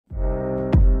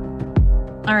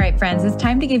All right, friends, it's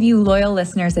time to give you loyal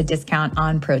listeners a discount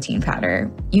on protein powder.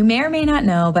 You may or may not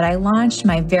know, but I launched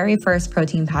my very first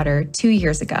protein powder 2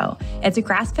 years ago. It's a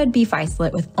grass-fed beef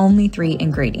isolate with only 3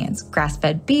 ingredients: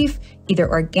 grass-fed beef, either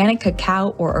organic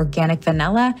cacao or organic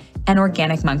vanilla, and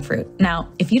organic monk fruit. Now,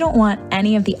 if you don't want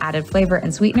any of the added flavor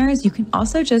and sweeteners, you can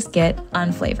also just get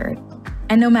unflavored.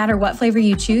 And no matter what flavor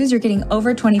you choose, you're getting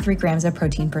over 23 grams of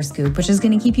protein per scoop, which is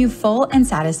going to keep you full and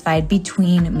satisfied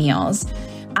between meals.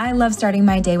 I love starting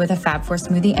my day with a Fab4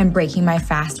 smoothie and breaking my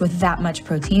fast with that much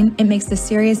protein. It makes a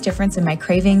serious difference in my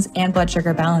cravings and blood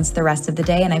sugar balance the rest of the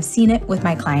day, and I've seen it with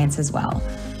my clients as well.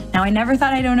 Now, I never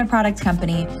thought I'd own a product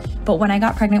company, but when I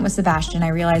got pregnant with Sebastian, I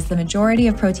realized the majority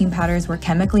of protein powders were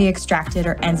chemically extracted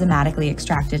or enzymatically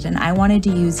extracted, and I wanted to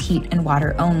use heat and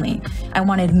water only. I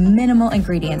wanted minimal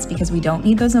ingredients because we don't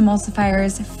need those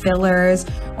emulsifiers, fillers,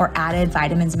 or added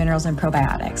vitamins, minerals, and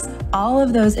probiotics. All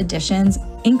of those additions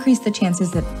increase the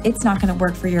chances that it's not going to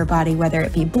work for your body, whether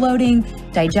it be bloating,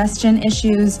 digestion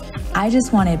issues. I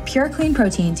just wanted pure, clean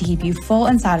protein to keep you full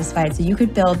and satisfied so you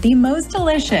could build the most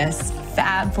delicious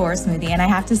Fab4 smoothie. And I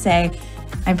have to say,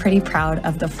 I'm pretty proud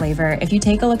of the flavor. If you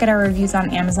take a look at our reviews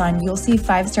on Amazon, you'll see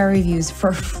 5-star reviews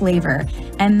for flavor.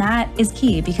 And that is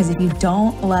key, because if you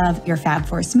don't love your Fab4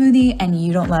 smoothie and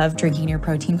you don't love drinking your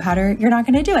protein powder, you're not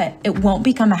going to do it. It won't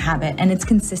become a habit, and it's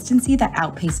consistency that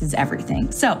outpaces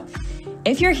everything. So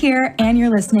if you're here and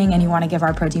you're listening and you want to give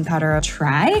our protein powder a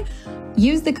try,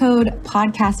 use the code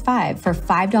podcast5 for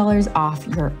 $5 off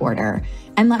your order.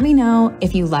 And let me know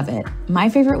if you love it. My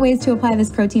favorite ways to apply this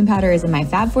protein powder is in my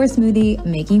Fab4 smoothie,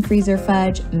 making freezer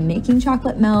fudge, making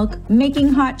chocolate milk,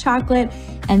 making hot chocolate,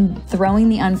 and throwing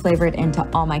the unflavored into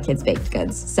all my kids' baked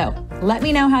goods. So let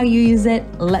me know how you use it.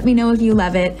 Let me know if you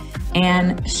love it,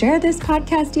 and share this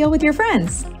podcast deal with your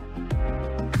friends.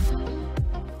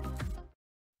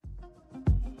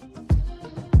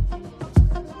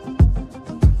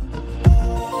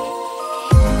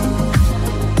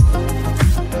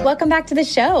 Welcome back to the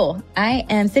show. I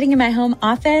am sitting in my home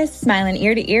office, smiling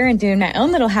ear to ear and doing my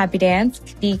own little happy dance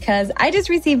because I just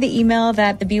received the email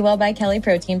that the Be Well by Kelly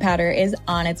protein powder is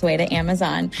on its way to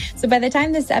Amazon. So by the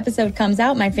time this episode comes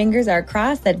out, my fingers are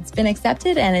crossed that it's been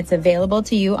accepted and it's available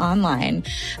to you online.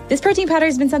 This protein powder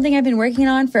has been something I've been working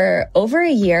on for over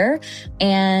a year,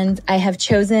 and I have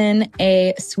chosen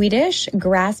a Swedish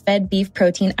grass-fed beef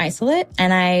protein isolate,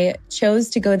 and I chose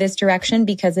to go this direction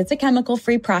because it's a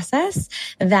chemical-free process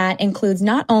that includes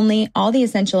not only all the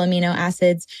essential amino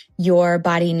acids your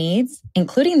body needs,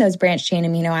 including those branched chain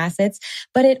amino acids,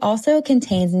 but it also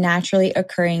contains naturally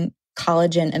occurring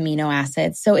collagen amino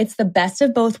acids. So it's the best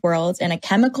of both worlds in a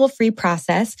chemical-free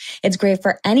process. It's great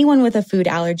for anyone with a food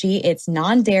allergy. It's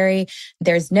non-dairy.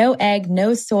 There's no egg,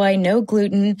 no soy, no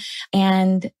gluten,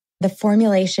 and the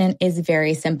formulation is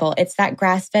very simple. It's that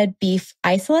grass-fed beef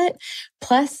isolate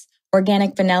plus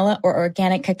organic vanilla or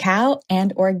organic cacao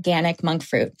and organic monk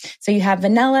fruit. So you have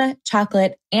vanilla,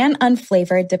 chocolate, and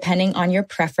unflavored depending on your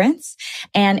preference.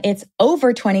 And it's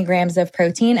over 20 grams of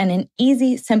protein and an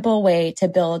easy, simple way to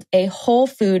build a whole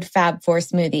food Fab4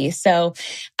 smoothie. So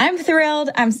I'm thrilled.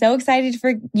 I'm so excited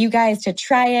for you guys to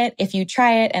try it. If you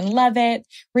try it and love it,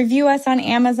 review us on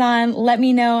Amazon. Let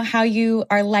me know how you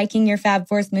are liking your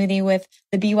Fab4 smoothie with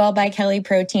the Be Well by Kelly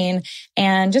protein.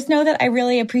 And just know that I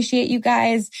really appreciate you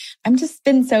guys. I'm just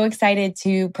been so excited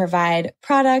to provide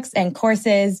products and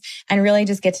courses and really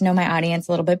just get to know my audience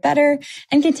a little bit better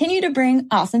and continue to bring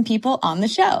awesome people on the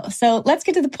show. So let's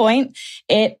get to the point.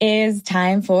 It is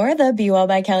time for the Be Well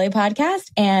by Kelly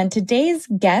podcast. And today's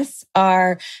guests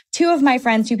are two of my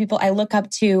friends, two people I look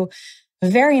up to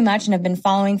very much and have been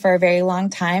following for a very long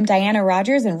time,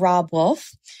 Rodgers and Robb Wolf.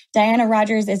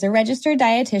 Rodgers is a registered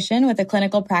dietitian with a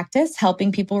clinical practice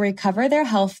helping people recover their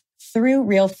health through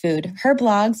real food. Her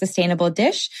blog, Sustainable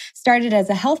Dish, started as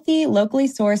a healthy, locally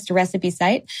sourced recipe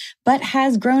site, but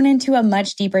has grown into a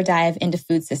much deeper dive into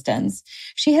food systems.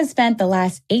 She has spent the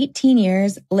last 18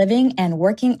 years living and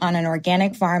working on an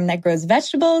organic farm that grows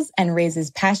vegetables and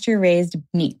raises pasture-raised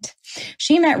meat.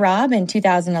 She met Robb in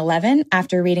 2011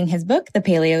 after reading his book, The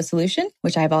Paleo Solution,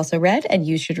 which I've also read and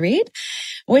you should read,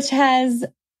 which has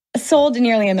sold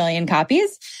nearly 1 million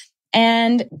copies.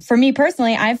 And for me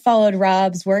personally, I've followed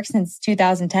Robb's work since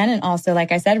 2010 and also,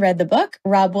 like I said, read the book.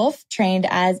 Robb Wolf trained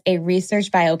as a research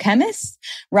biochemist.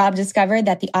 Robb discovered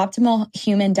that the optimal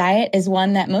human diet is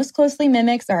one that most closely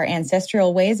mimics our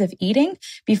ancestral ways of eating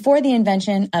before the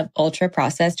invention of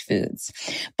ultra-processed foods.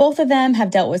 Both of them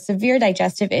have dealt with severe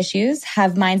digestive issues,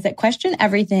 have minds that question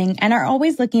everything, and are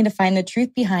always looking to find the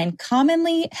truth behind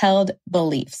commonly held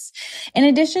beliefs. In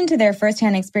addition to their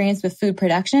firsthand experience with food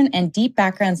production and deep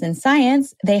backgrounds in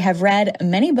science, they have read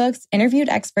many books, interviewed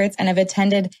experts, and have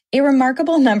attended a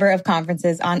remarkable number of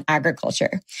conferences on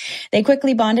agriculture. They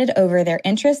quickly bonded over their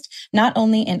interest not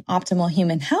only in optimal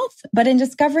human health, but in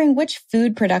discovering which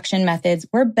food production methods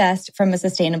were best from a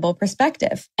sustainable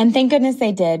perspective. And thank goodness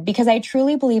they did, because I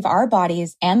truly believe our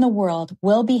bodies and the world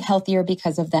will be healthier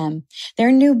because of them.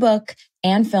 Their new book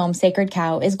and film, Sacred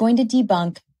Cow, is going to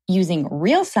debunk, using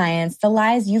real science, the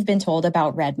lies you've been told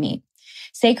about red meat.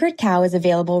 Sacred Cow is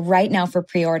available right now for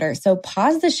pre-order, so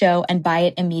pause the show and buy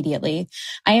it immediately.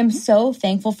 I am so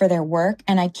thankful for their work,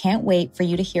 and I can't wait for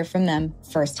you to hear from them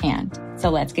firsthand. So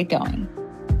let's get going.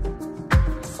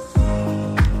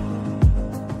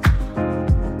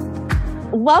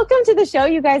 Welcome to the show,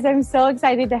 you guys. I'm so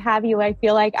excited to have you. I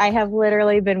feel like I have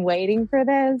literally been waiting for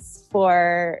this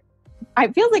for,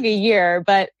 it feels like a year,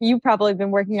 but you've probably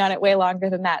been working on it way longer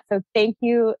than that. So thank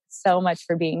you so much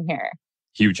for being here.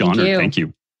 Huge honor. Thank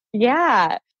you.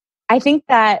 Yeah. I think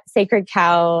that Sacred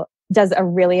Cow does a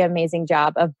really amazing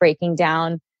job of breaking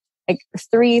down like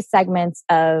 3 segments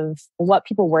of what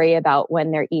people worry about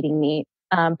when they're eating meat.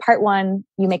 Part 1,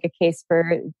 you make a case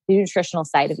for the nutritional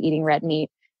side of eating red meat.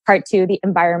 Part 2, the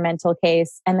environmental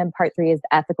case. And then part 3 is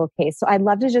the ethical case. So I'd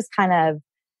love to just kind of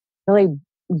really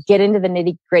get into the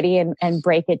nitty gritty and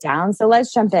break it down. So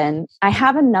let's jump in. I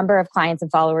have a number of clients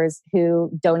and followers who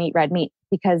don't eat red meat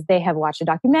because they have watched a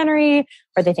documentary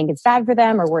or they think it's bad for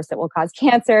them, or worse, it will cause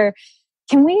cancer.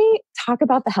 Can we talk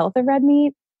about the health of red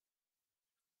meat?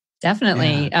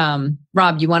 Definitely. Yeah.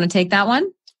 Rob, you want to take that one?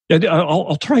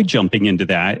 I'll try jumping into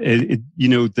that.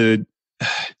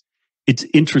 It's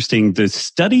interesting. The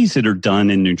studies that are done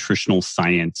in nutritional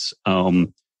science,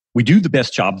 we do the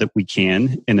best job that we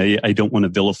can, and I don't want to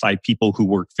vilify people who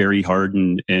work very hard.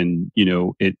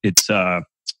 It's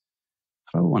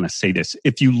how do I want to say this?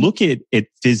 If you look at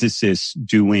physicists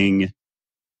doing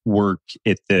work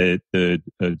at the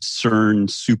CERN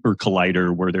super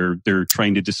collider, where they're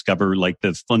trying to discover like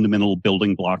the fundamental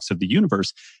building blocks of the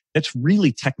universe, that's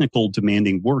really technical,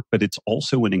 demanding work, but it's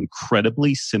also an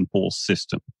incredibly simple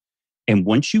system. And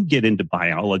once you get into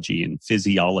biology and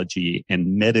physiology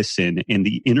and medicine and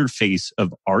the interface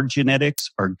of our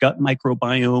genetics, our gut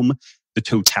microbiome, the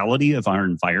totality of our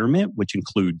environment, which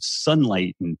includes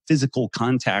sunlight and physical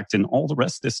contact and all the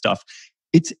rest of this stuff,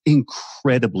 it's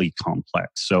incredibly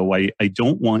complex. So I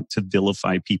don't want to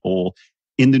vilify people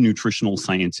in the nutritional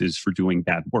sciences for doing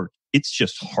bad work. It's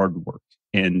just hard work,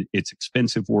 and it's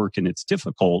expensive work, and it's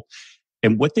difficult.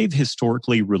 And what they've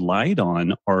historically relied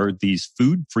on are these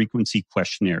food frequency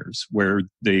questionnaires, where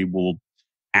they will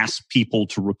ask people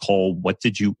to recall, what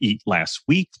did you eat last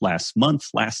week, last month,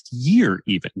 last year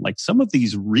even? Like some of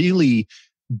these really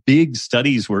big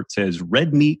studies where it says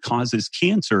red meat causes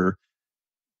cancer,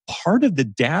 part of the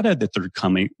data that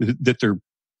they're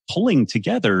pulling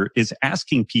together is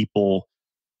asking people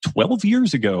 12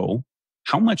 years ago,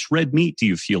 how much red meat do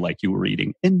you feel like you were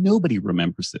eating? And nobody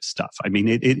remembers this stuff. I mean,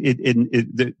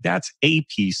 that's a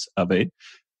piece of it.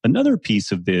 Another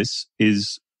piece of this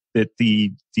is that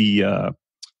the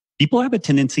people have a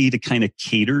tendency to kind of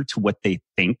cater to what they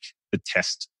think the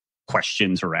test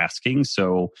questions are asking.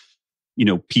 So,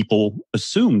 people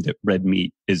assume that red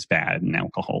meat is bad and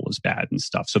alcohol is bad and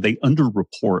stuff. So they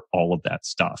underreport all of that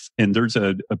stuff. And there's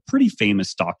a pretty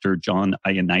famous doctor, John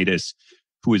Ioannidis,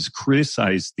 who has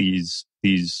criticized these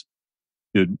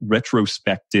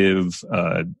retrospective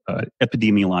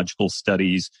epidemiological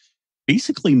studies,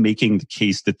 basically making the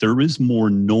case that there is more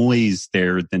noise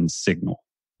there than signal.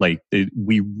 Like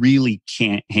we really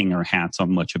can't hang our hats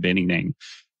on much of anything.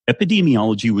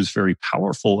 Epidemiology was very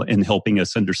powerful in helping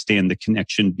us understand the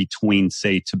connection between,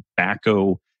 say,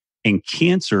 tobacco and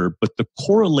cancer, but the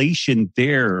correlation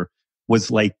there was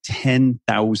like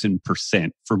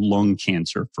 10,000% for lung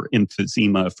cancer, for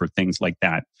emphysema, for things like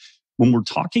that. When we're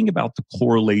talking about the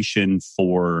correlation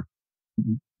for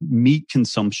meat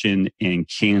consumption and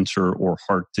cancer or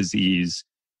heart disease,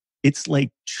 it's like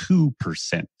 2%.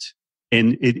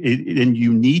 And and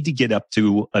you need to get up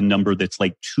to a number that's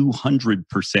like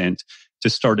 200% to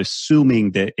start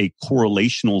assuming that a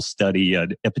correlational study,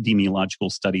 an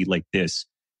epidemiological study like this,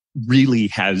 really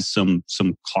has some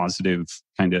causative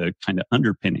kind of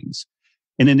underpinnings.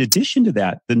 And in addition to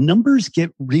that, the numbers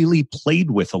get really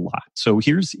played with a lot. So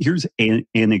here's an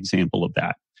example of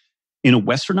that. In a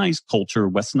westernized culture,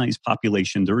 westernized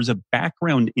population, there is a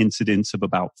background incidence of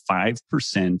about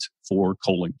 5% for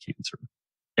colon cancer.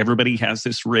 Everybody has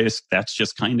this risk. That's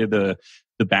just kind of the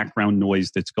background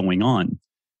noise that's going on.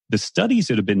 The studies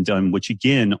that have been done, which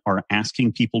again are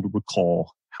asking people to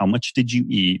recall, how much did you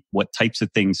eat? What types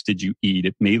of things did you eat?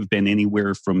 It may have been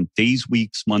anywhere from days,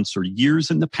 weeks, months, or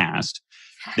years in the past.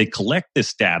 They collect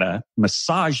this data,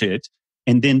 massage it,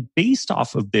 and then based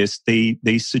off of this,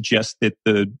 they suggest that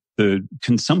the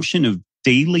consumption of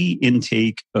daily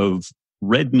intake of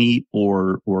red meat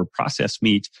or processed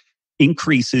meat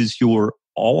increases your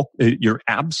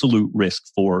absolute risk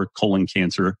for colon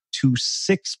cancer to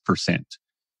 6%.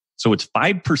 So it's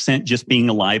 5% just being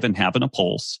alive and having a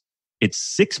pulse. It's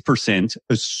 6%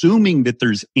 assuming that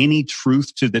there's any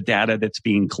truth to the data that's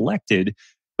being collected.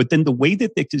 But then the way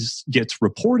that this gets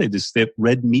reported is that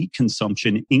red meat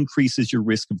consumption increases your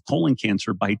risk of colon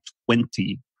cancer by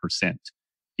 20%,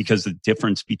 because the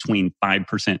difference between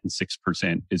 5% and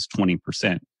 6% is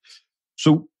 20%.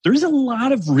 So there's a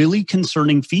lot of really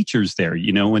concerning features there,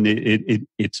 and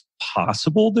it's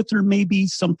possible that there may be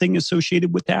something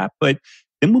associated with that. But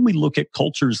then when we look at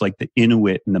cultures like the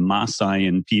Inuit and the Maasai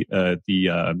and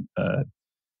the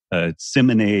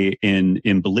Tsimane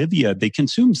in Bolivia, they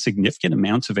consume significant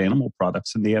amounts of animal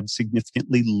products, and they have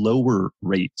significantly lower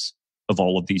rates of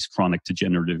all of these chronic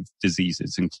degenerative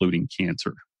diseases, including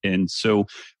cancer. And so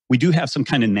we do have some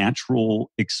kind of natural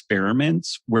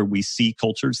experiments where we see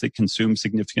cultures that consume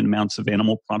significant amounts of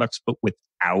animal products, but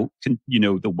without,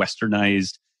 the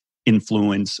westernized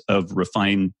influence of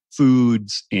refined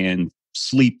foods and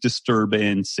sleep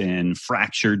disturbance and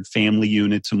fractured family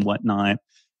units and whatnot.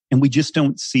 And we just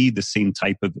don't see the same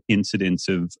type of incidence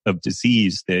of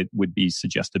disease that would be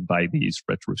suggested by these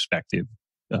retrospective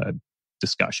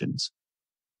discussions.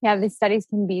 Yeah, these studies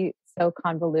can be so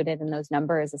convoluted, and those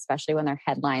numbers, especially when they're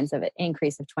headlines of an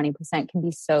increase of 20%, can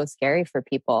be so scary for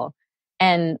people.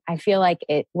 And I feel like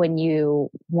when you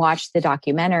watch the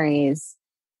documentaries,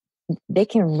 they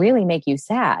can really make you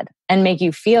sad and make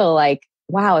you feel like,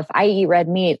 wow, if I eat red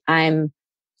meat, I'm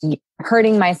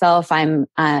hurting myself. I'm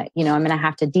going to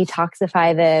have to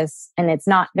detoxify this. And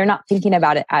they're not thinking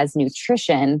about it as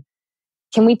nutrition.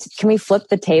 Can we flip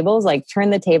the tables, like turn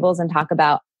the tables and talk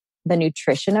about the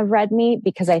nutrition of red meat?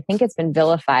 Because I think it's been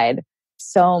vilified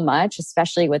so much,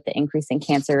 especially with the increase in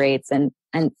cancer rates and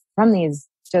from these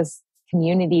just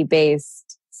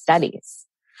community-based studies.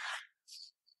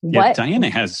 Yeah, Diana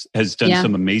has done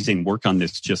some amazing work on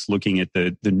this, just looking at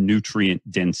the nutrient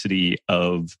density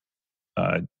of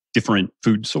different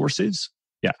food sources.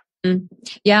 Yeah.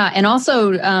 Yeah. And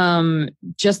also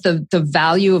just the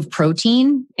value of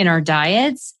protein in our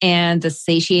diets and the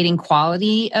satiating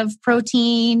quality of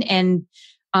protein. And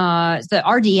the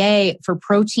RDA for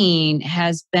protein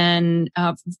has been,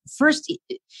 first,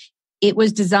 it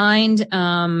was designed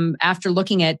after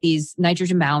looking at these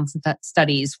nitrogen balance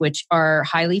studies, which are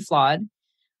highly flawed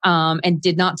and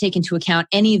did not take into account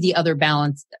any of the other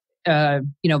balance,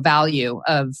 value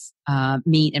of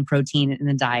meat and protein in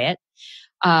the diet.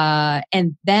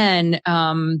 And then,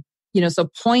 so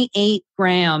 0.8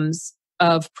 grams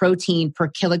of protein per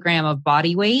kilogram of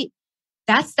body weight,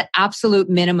 that's the absolute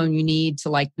minimum you need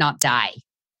to not die.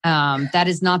 That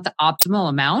is not the optimal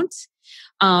amount.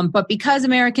 But because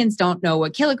Americans don't know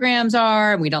what kilograms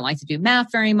are, and we don't like to do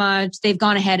math very much, they've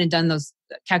gone ahead and done those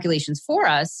calculations for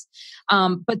us.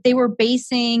 But they were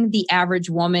basing the average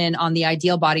woman on the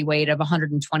ideal body weight of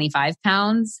 125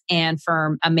 pounds and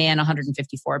for a man,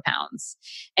 154 pounds.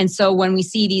 And so when we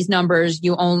see these numbers,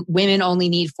 women only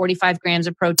need 45 grams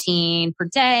of protein per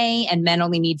day and men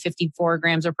only need 54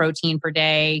 grams of protein per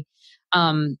day.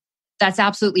 That's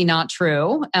absolutely not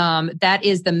true. That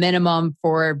is the minimum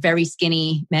for very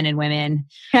skinny men and women.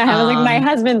 Yeah, I was my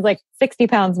husband's 60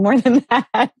 pounds more than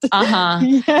that.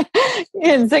 And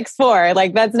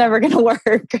 6'4", that's never going to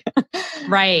work.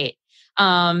 Right.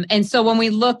 And so when we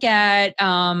look at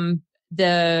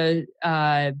the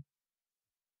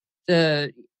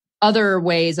other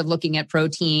ways of looking at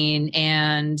protein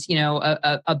and,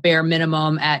 a bare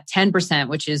minimum at 10%,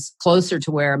 which is closer to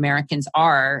where Americans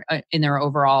are in their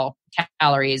overall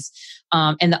calories,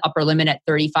 and the upper limit at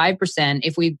 35%.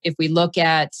 If we look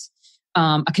at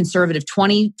a conservative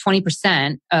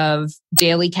 20% of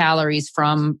daily calories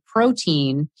from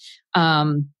protein,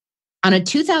 on a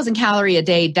 2,000 calorie a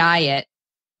day diet,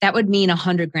 that would mean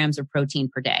 100 grams of protein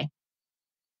per day.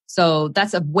 So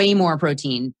that's a way more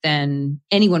protein than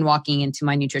anyone walking into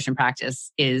my nutrition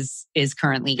practice is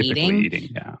currently eating.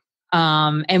 Yeah.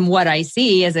 And what I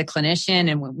see as a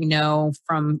clinician and what we know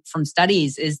from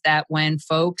studies is that when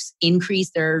folks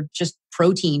increase their just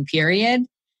protein period,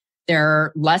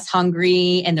 they're less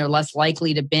hungry and they're less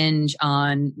likely to binge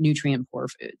on nutrient poor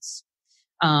foods.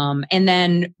 And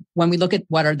then when we look at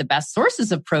what are the best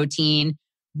sources of protein,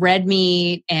 red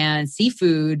meat and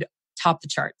seafood top the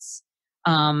charts.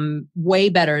 Way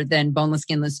better than boneless,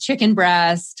 skinless chicken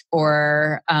breast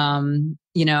or,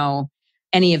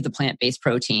 any of the plant-based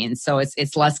proteins. So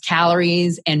it's less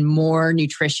calories and more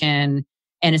nutrition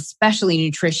and especially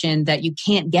nutrition that you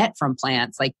can't get from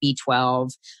plants like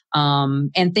B12,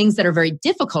 and things that are very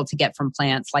difficult to get from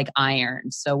plants like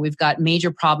iron. So we've got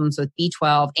major problems with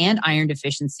B12 and iron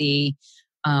deficiency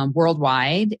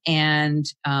worldwide, and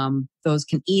those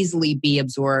can easily be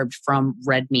absorbed from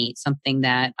red meat, something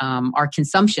that our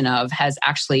consumption of has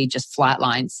actually just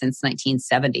flatlined since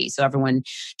 1970. So everyone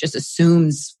just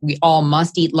assumes we all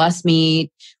must eat less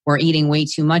meat. We're eating way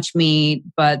too much meat,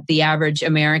 but the average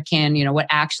American, what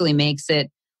actually makes it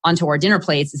onto our dinner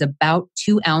plates is about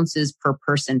 2 ounces per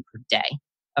person per day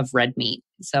of red meat.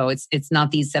 So it's not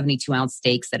these 72-ounce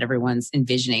steaks that everyone's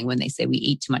envisioning when they say we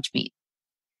eat too much meat.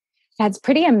 That's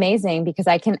pretty amazing, because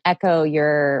I can echo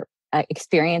your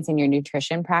experience in your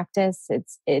nutrition practice.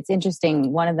 It's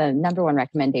interesting. One of the number one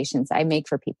recommendations I make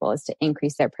for people is to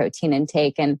increase their protein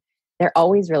intake. And they're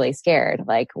always really scared.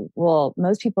 Like, well,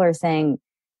 most people are saying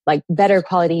like better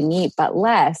quality meat, but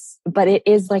less. But it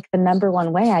is like the number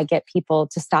one way I get people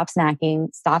to stop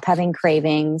snacking, stop having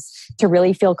cravings, to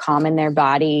really feel calm in their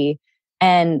body.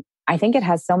 And I think it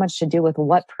has so much to do with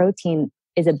what protein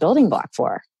is a building block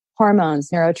for. Hormones,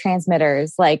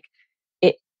 neurotransmitters, like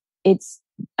it's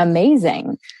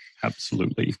amazing.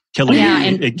 Absolutely. Kelly,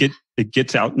 it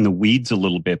gets out in the weeds a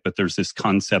little bit, but there's this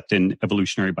concept in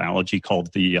evolutionary biology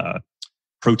called the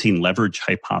protein leverage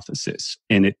hypothesis.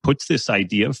 And it puts this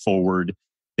idea forward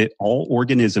that all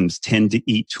organisms tend to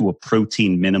eat to a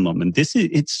protein minimum. And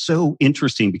it's so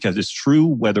interesting because it's true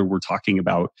whether we're talking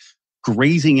about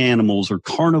grazing animals or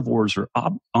carnivores or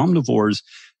omnivores.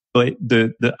 But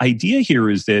the idea here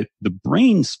is that the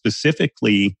brain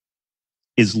specifically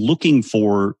is looking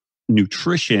for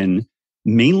nutrition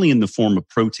mainly in the form of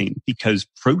protein, because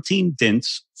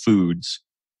protein-dense foods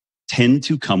tend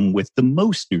to come with the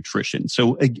most nutrition.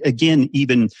 So again,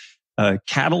 even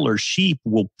cattle or sheep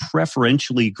will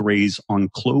preferentially graze on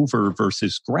clover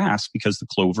versus grass because the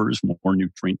clover is more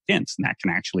nutrient dense, and that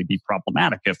can actually be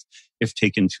problematic if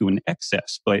taken to an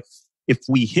excess. But if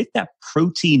we hit that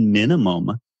protein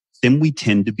minimum, then we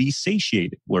tend to be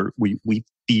satiated, where we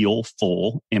feel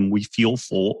full, and we feel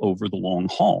full over the long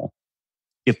haul.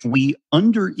 If we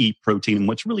undereat protein, and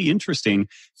what's really interesting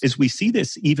is we see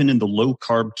this even in the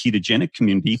low-carb ketogenic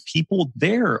community, people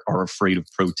there are afraid of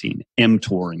protein,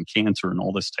 mTOR and cancer and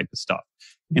all this type of stuff.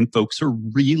 And folks are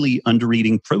really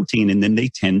undereating protein, and then they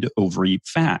tend to overeat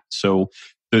fat. So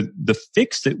the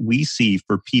fix that we see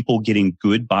for people getting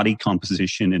good body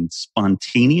composition and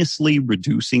spontaneously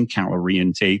reducing calorie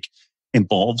intake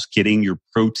involves getting your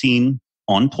protein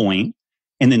on point.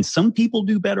 And then some people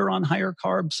do better on higher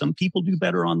carb, some people do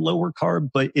better on lower carb.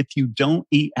 But if you don't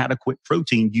eat adequate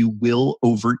protein, you will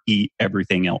overeat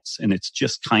everything else. And it's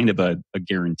just kind of a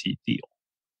guaranteed deal.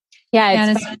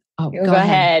 Yeah. Go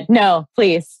ahead. No,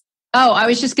 please. Oh, I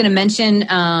was just going to mention,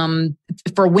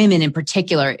 for women in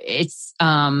particular, it's,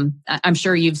 I'm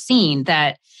sure you've seen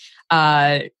that,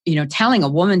 telling a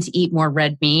woman to eat more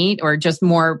red meat or just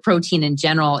more protein in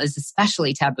general is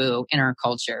especially taboo in our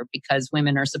culture, because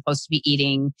women are supposed to be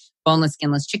eating boneless,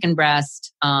 skinless chicken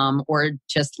breast, or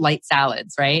just light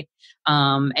salads, right?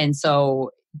 And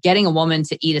so getting a woman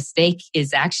to eat a steak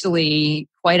is actually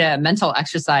quite a mental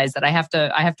exercise that I have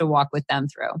to walk with them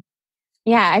through.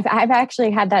 Yeah, I've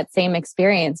actually had that same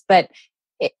experience, but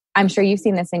I'm sure you've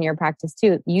seen this in your practice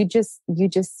too. You just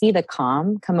see the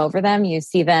calm come over them. You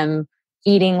see them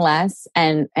eating less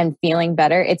and feeling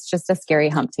better. It's just a scary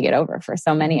hump to get over for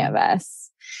so many of us.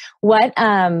 What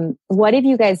have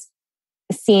you guys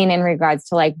seen in regards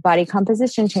to like body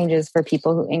composition changes for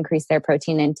people who increase their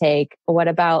protein intake? What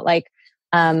about like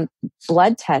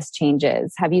blood test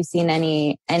changes? Have you seen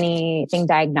anything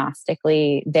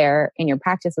diagnostically there in your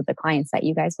practice with the clients that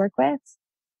you guys work with?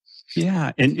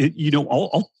 Yeah. And,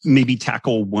 I'll maybe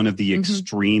tackle one of the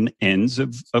extreme ends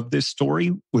of this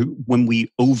story when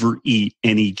we overeat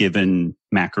any given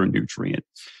macronutrient.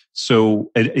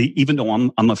 So even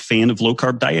though I'm a fan of low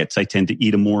carb diets, I tend to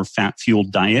eat a more fat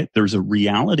fueled diet. There's a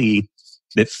reality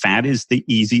that fat is the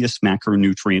easiest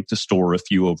macronutrient to store if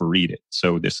you overeat it.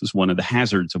 So this is one of the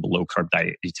hazards of a low carb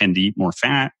diet. You tend to eat more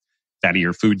fat.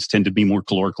 Fattier foods tend to be more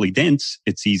calorically dense.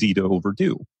 It's easy to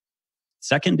overdo.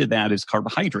 Second to that is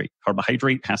carbohydrate.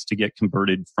 Carbohydrate has to get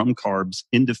converted from carbs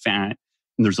into fat.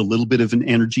 And there's a little bit of an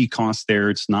energy cost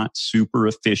there. It's not super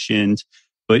efficient,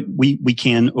 but we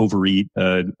can overeat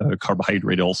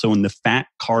carbohydrate also. And the fat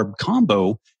carb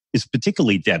combo is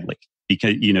particularly deadly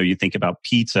because, you think about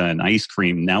pizza and ice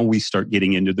cream. Now we start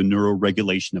getting into the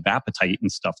neuroregulation of appetite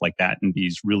and stuff like that. And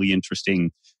these really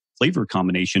interesting flavor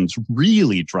combinations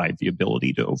really drive the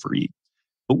ability to overeat.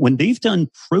 But when they've done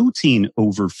protein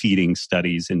overfeeding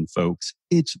studies in folks,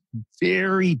 it's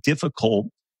very difficult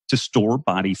to store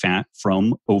body fat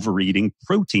from overeating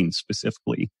protein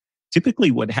specifically.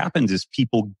 Typically what happens is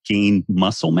people gain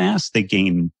muscle mass, they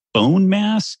gain bone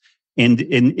mass, and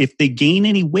if they gain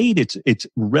any weight, it's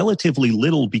relatively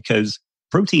little because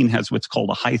protein has what's called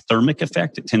a high thermic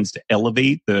effect. It tends to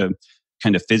elevate the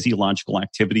kind of physiological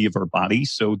activity of our body.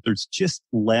 So there's just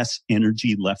less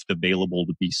energy left available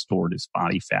to be stored as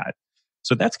body fat.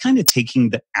 So that's kind of taking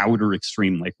the outer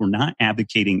extreme. Like we're not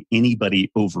advocating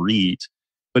anybody overeat,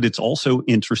 but it's also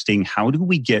interesting. How do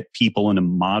we get people in a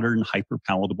modern,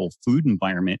 hyperpalatable food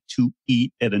environment to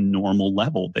eat at a normal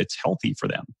level that's healthy for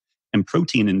them? And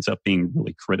protein ends up being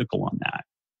really critical on that.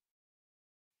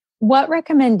 What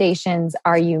recommendations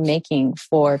are you making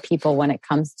for people when it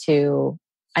comes to,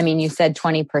 I mean, you said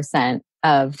 20%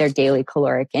 of their daily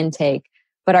caloric intake,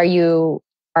 but are you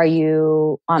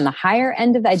on the higher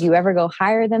end of that? Do you ever go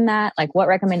higher than that? Like what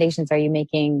recommendations are you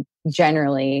making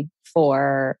generally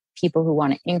for people who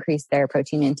want to increase their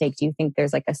protein intake? Do you think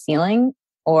there's like a ceiling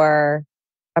or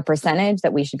a percentage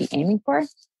that we should be aiming for?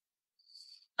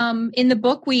 In the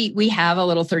book, we have a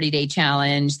little 30-day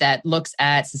challenge that looks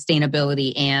at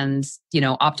sustainability and,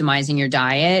 optimizing your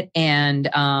diet. And,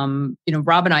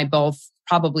 Rob and I both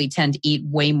probably tend to eat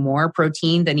way more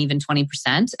protein than even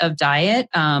 20% of diet.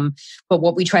 But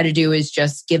what we try to do is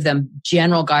just give them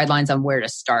general guidelines on where to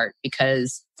start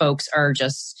because folks are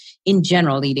just in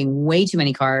general eating way too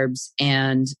many carbs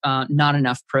and not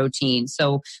enough protein.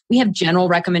 So we have general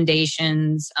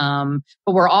recommendations, but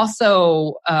we're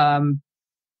also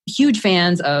huge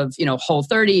fans of,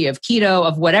 Whole30, of keto,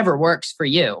 of whatever works for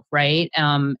you, right?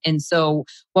 And so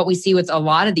what we see with a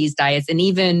lot of these diets, and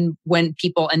even when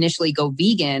people initially go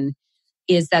vegan,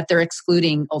 is that they're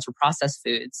excluding ultra-processed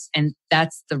foods. And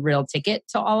that's the real ticket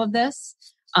to all of this.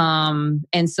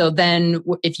 And so then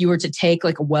if you were to take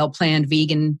like a well-planned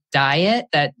vegan diet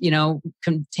that,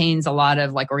 contains a lot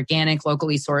of like organic,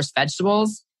 locally sourced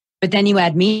vegetables, but then you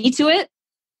add meat to it,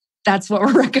 that's what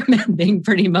we're recommending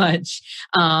pretty much.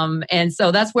 And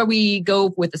so that's where we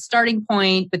go with the starting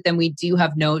point. But then we do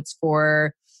have notes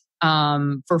for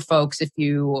folks if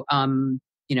you,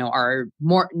 are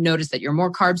more notice that you're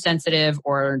more carb sensitive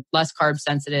or less carb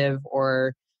sensitive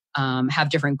or have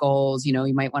different goals.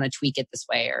 You might want to tweak it this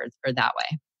way or that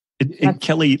way. And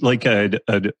Kelly, like a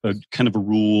kind of a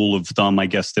rule of thumb, I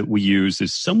guess, that we use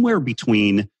is somewhere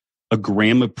between a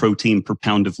gram of protein per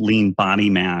pound of lean body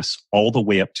mass all the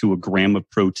way up to a gram of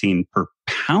protein per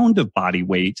pound of body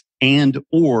weight and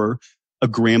or a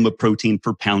gram of protein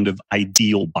per pound of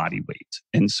ideal body weight.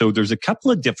 And so there's a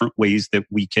couple of different ways that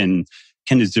we can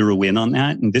kind of zero in on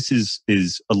that. And this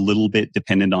is a little bit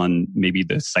dependent on maybe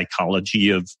the psychology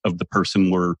of the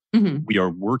person we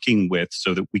are working with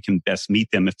so that we can best meet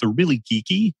them. If they're really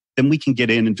geeky, then we can get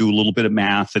in and do a little bit of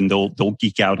math and they'll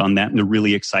geek out on that. And they're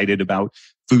really excited about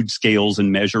food scales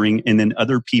and measuring. And then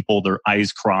other people, their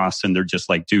eyes cross and they're just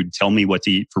like, dude, tell me what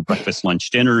to eat for breakfast, lunch,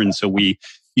 dinner. And so we,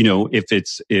 if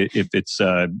it's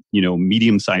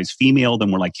medium-sized female,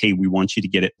 then we're like, hey, we want you to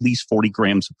get at least 40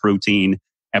 grams of protein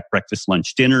at breakfast,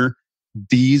 lunch, dinner.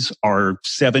 These are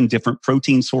 7 different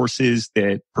protein sources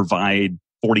that provide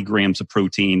 40 grams of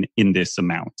protein in this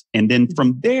amount. And then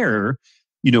from there,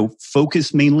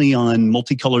 focus mainly on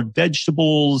multicolored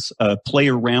vegetables, play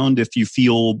around if you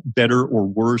feel better or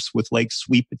worse with like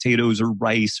sweet potatoes or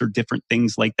rice or different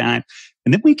things like that.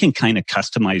 And then we can kind of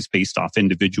customize based off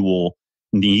individual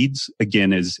needs.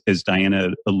 Again, as Diana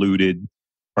alluded,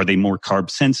 are they more carb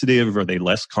sensitive? Are they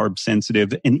less carb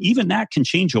sensitive? And even that can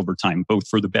change over time, both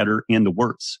for the better and the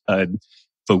worse.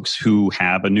 Folks who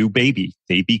have a new baby,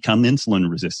 they become insulin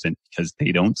resistant because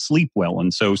they don't sleep well.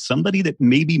 And so somebody that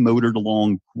may be motored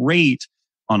along great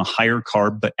on a higher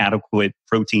carb but adequate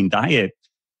protein diet,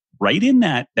 right in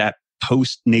that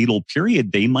postnatal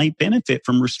period, they might benefit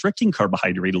from restricting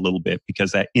carbohydrate a little bit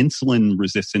because that insulin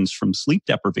resistance from sleep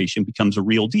deprivation becomes a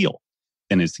real deal.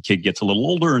 And as the kid gets a little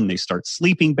older and they start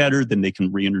sleeping better, then they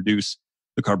can reintroduce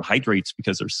the carbohydrates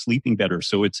because they're sleeping better.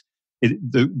 So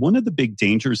one of the big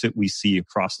dangers that we see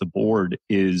across the board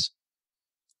is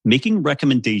making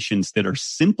recommendations that are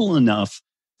simple enough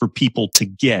for people to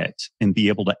get and be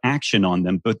able to action on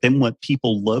them. But then what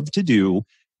people love to do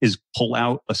is pull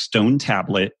out a stone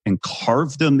tablet and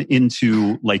carve them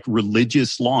into like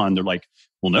religious law. And they're like,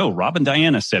 well, no, Rob and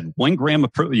Diana said 1 gram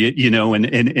of protein,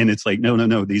 and it's like,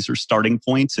 no, these are starting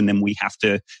points. And then we have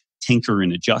to tinker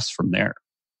and adjust from there.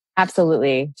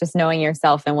 Absolutely. Just knowing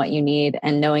yourself and what you need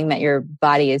and knowing that your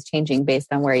body is changing based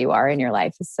on where you are in your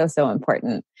life is so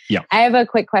important. Yeah. I have a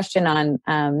quick question on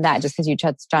that, just because you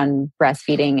touched on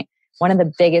breastfeeding. One of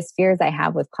the biggest fears I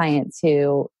have with clients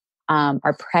who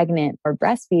are pregnant or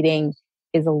breastfeeding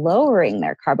is lowering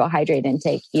their carbohydrate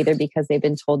intake, either because they've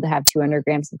been told to have 200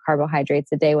 grams of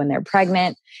carbohydrates a day when they're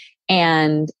pregnant,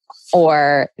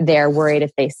 or they're worried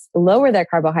if they lower their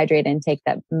carbohydrate intake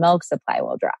that milk supply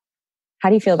will drop. How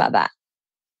do you feel about that?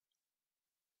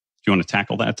 Do you want to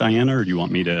tackle that, Diana, or do you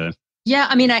want me to? Yeah,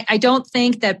 I mean, I don't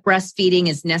think that breastfeeding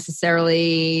is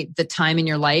necessarily the time in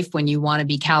your life when you want to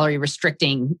be calorie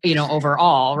restricting,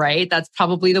 overall, right? That's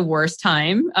probably the worst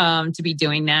time to be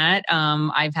doing that.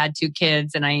 I've had 2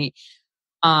 kids, and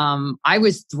I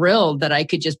was thrilled that I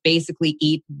could just basically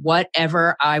eat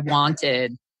whatever I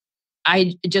wanted.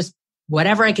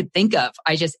 Whatever I could think of,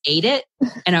 I just ate it,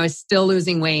 and I was still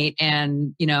losing weight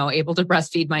and, able to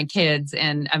breastfeed my kids.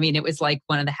 And I mean, it was like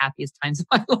one of the happiest times of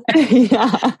my life.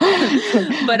 Yeah.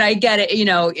 But I get it.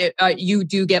 You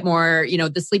do get more,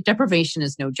 the sleep deprivation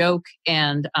is no joke.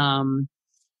 And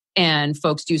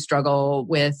folks do struggle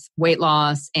with weight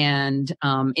loss and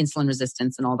insulin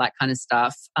resistance and all that kind of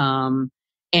stuff. So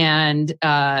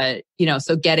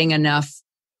getting enough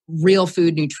real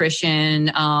food nutrition.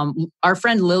 Our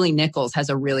friend Lily Nichols has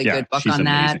a really good book on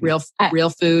that. Real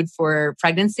food for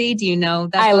pregnancy. Do you know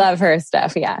that? I love her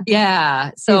stuff. Yeah.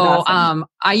 Yeah. So, awesome.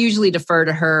 I usually defer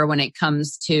to her when it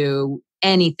comes to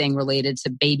anything related to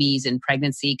babies and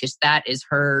pregnancy, because that is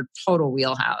her total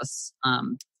wheelhouse.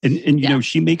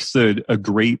 She makes a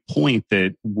great point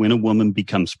that when a woman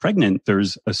becomes pregnant,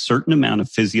 there's a certain amount of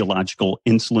physiological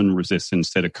insulin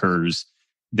resistance that occurs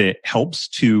that helps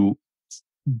to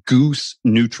goose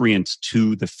nutrients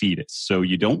to the fetus. So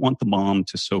you don't want the mom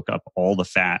to soak up all the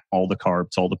fat, all the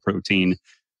carbs, all the protein.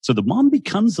 So the mom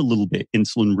becomes a little bit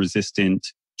insulin resistant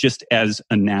just as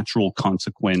a natural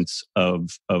consequence of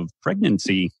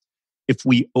pregnancy. If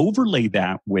we overlay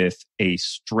that with a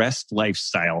stressed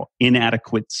lifestyle,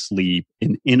 inadequate sleep,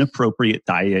 an inappropriate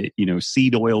diet,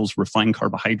 seed oils, refined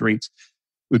carbohydrates,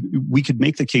 we could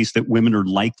make the case that women are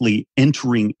likely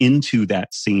entering into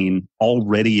that scene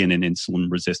already in an insulin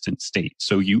resistant state.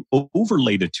 So you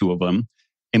overlay the 2 of them,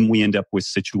 and we end up with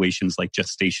situations like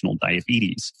gestational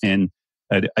diabetes. And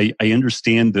I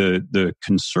understand the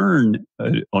concern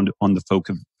on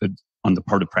the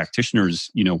part of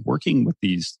practitioners, working with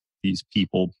these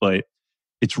people, but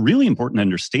it's really important to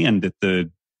understand that the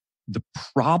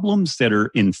problems that are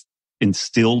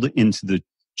instilled into the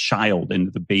child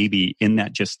and the baby in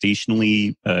that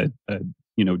gestationally,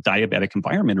 diabetic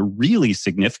environment are really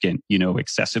significant.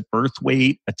 Excessive birth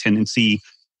weight, a tendency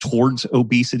towards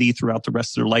obesity throughout the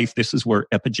rest of their life. This is where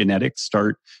epigenetics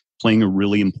start playing a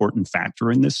really important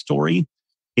factor in this story.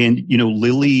 And,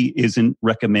 Lily isn't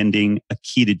recommending a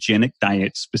ketogenic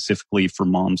diet specifically for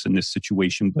moms in this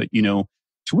situation, but,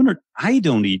 200, I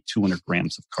don't eat 200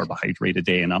 grams of carbohydrate a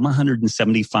day, and I'm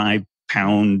 175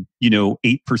 pound,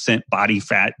 8% body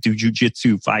fat, do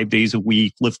jujitsu 5 days a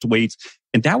week, lift weights.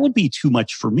 And that would be too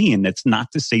much for me. And that's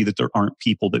not to say that there aren't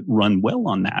people that run well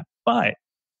on that, but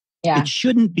it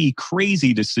shouldn't be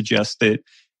crazy to suggest that,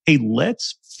 hey,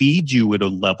 let's feed you at a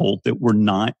level that we're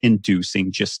not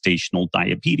inducing gestational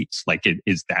diabetes. Like,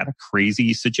 is that a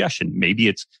crazy suggestion? Maybe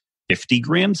it's 50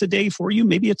 grams a day for you.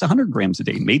 Maybe it's 100 grams a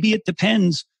day. Maybe it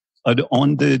depends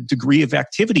on the degree of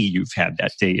activity you've had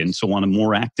that day. And so on a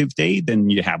more active day, then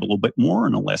you have a little bit more.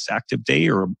 On a less active day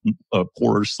or a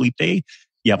poorer sleep day,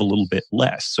 you have a little bit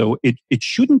less. So it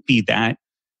shouldn't be that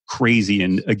crazy.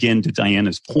 And again, to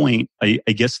Diana's point, I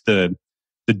guess the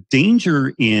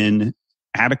danger in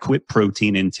adequate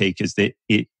protein intake is that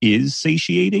it is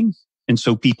satiating. And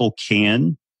so people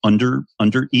can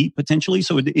undereat potentially.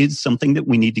 So it is something that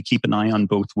we need to keep an eye on,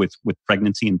 both with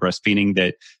pregnancy and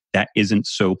breastfeeding, that isn't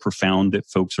so profound that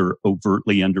folks are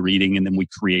overtly undereating and then we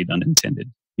create unintended,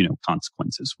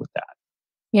 consequences with that.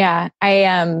 Yeah,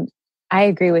 I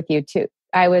agree with you too.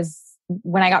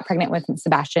 When I got pregnant with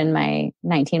Sebastian, my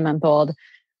 19-month-old,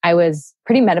 I was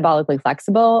pretty metabolically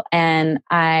flexible, and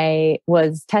I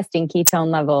was testing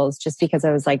ketone levels just because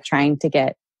I was like trying to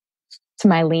get to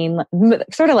my lean,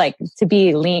 sort of like to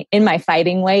be lean in my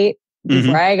fighting weight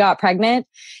before I got pregnant.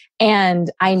 And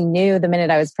I knew the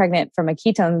minute I was pregnant from a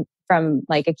ketometer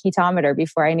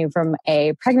before I knew from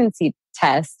a pregnancy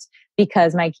test,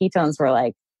 because my ketones were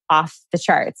like off the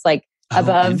charts, like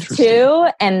above 2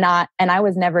 and I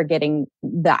was never getting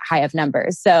that high of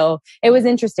numbers. So it was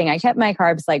interesting. I kept my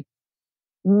carbs like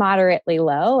moderately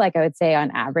low, like I would say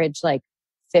on average, like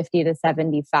 50 to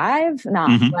 75,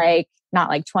 not like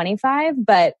 25,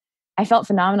 but I felt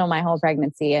phenomenal my whole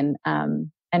pregnancy. And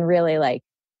really like,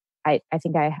 I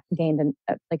think I gained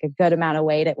a good amount of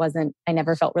weight. I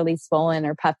never felt really swollen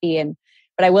or puffy.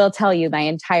 But I will tell you, my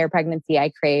entire pregnancy,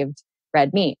 I craved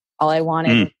red meat. All I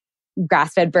wanted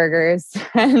grass-fed burgers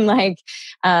and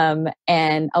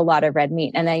and a lot of red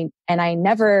meat. And I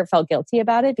never felt guilty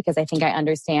about it because I think I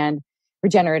understand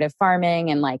regenerative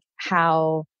farming and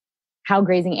how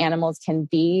grazing animals can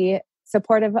be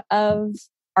supportive of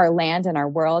our land and our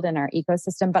world and our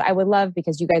ecosystem. But I would love,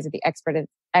 because you guys are the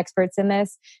experts in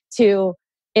this,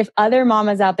 if other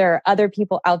mamas out there, or other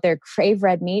people out there crave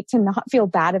red meat, to not feel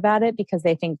bad about it because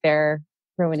they think they're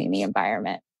ruining the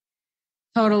environment.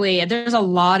 Totally. There's a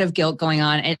lot of guilt going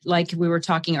on. Like we were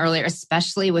talking earlier,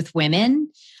 especially with women.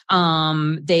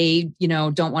 They,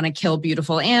 don't want to kill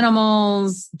beautiful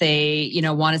animals. They,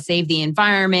 want to save the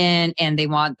environment and they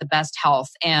want the best health.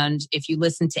 And if you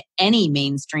listen to any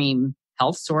mainstream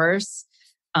health source,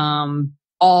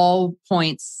 all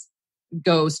points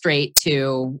go straight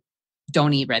to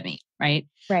don't eat red meat, right?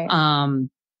 Right.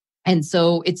 And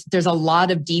so there's a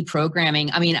lot of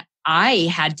deprogramming. I mean, I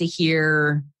had to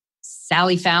hear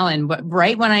Sally Fallon,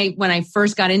 right when I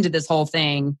first got into this whole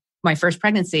thing, my first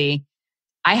pregnancy,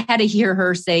 I had to hear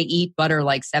her say eat butter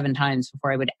like 7 times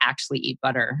before I would actually eat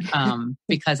butter,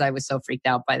 because I was so freaked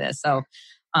out by this. So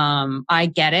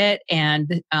I get it.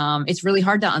 And it's really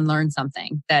hard to unlearn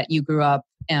something that you grew up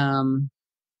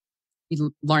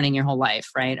learning your whole life,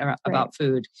 right? About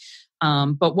food.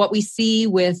 But what we see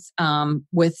with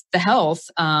the health,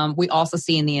 we also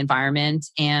see in the environment,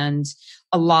 and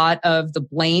a lot of the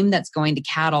blame that's going to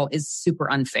cattle is super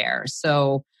unfair.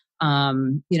 So,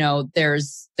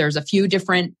 there's a few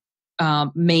different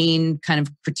main kind of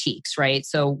critiques, right?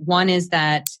 So one is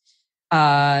that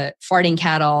farting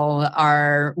cattle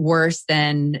are worse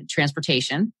than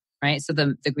transportation, right? So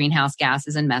the greenhouse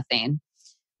gases and methane.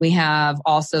 We have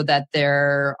also that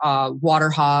they're water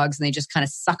hogs and they just kind of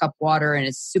suck up water and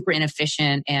it's super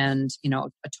inefficient and,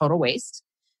 a total waste.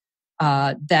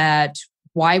 That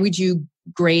why would you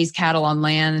graze cattle on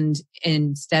land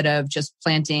instead of just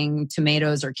planting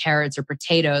tomatoes or carrots or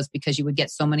potatoes, because you would get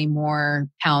so many more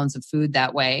pounds of food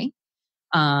that way.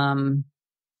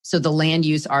 So the land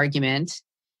use argument,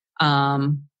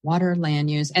 water, land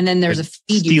use. And then there's a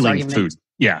feed use argument. Food.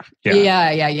 Yeah.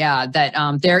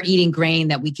 That they're eating grain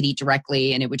that we could eat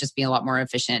directly, and it would just be a lot more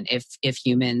efficient if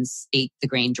humans ate the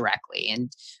grain directly.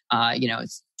 And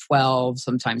it's 12,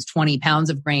 sometimes 20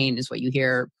 pounds of grain is what you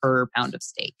hear per pound of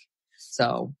steak.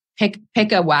 So pick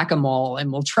a whack-a-mole,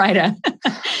 and we'll try to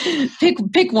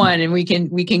pick one, and we can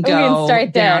go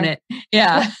start down it.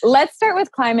 Yeah. Let's start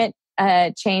with climate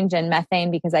change and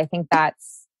methane, because I think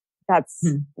that's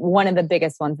one of the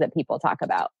biggest ones that people talk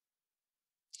about.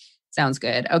 Sounds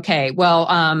good. Okay.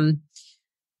 Well,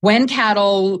 when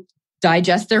cattle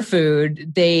digest their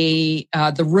food, the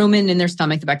rumen in their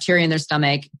stomach, the bacteria in their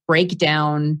stomach, break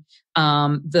down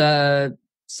the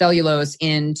cellulose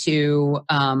into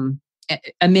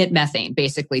emit methane,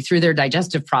 basically through their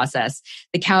digestive process.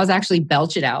 The cows actually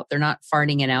belch it out. They're not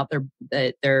farting it out.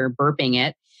 They're burping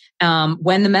it.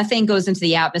 When the methane goes into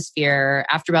the atmosphere,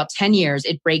 after about 10 years,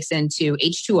 it breaks into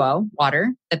H2O,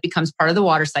 water, that becomes part of the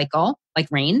water cycle, like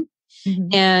rain.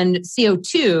 Mm-hmm. And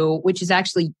CO2, which is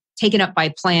actually taken up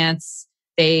by plants.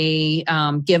 They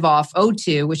give off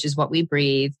O2, which is what we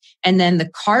breathe. And then the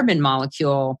carbon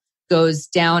molecule goes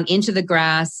down into the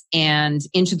grass and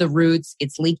into the roots.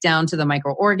 It's leaked down to the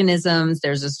microorganisms.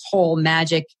 There's this whole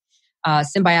magic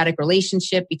symbiotic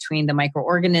relationship between the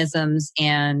microorganisms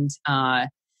and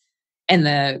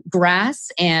the grass.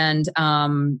 And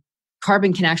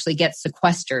carbon can actually get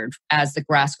sequestered as the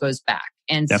grass goes back.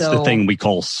 And that's the thing we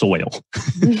call soil.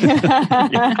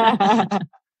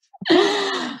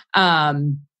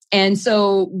 And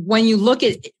so when you look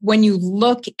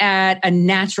at a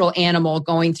natural animal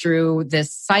going through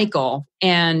this cycle,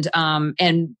 and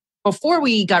before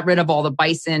we got rid of all the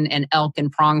bison and elk and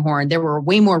pronghorn, there were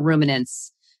way more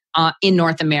ruminants in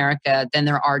North America than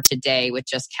there are today with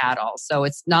just cattle. So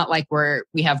it's not like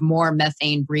we have more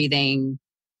methane breathing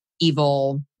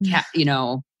evil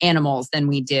animals than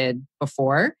we did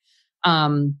before.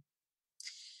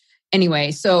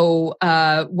 Anyway, so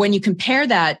when you compare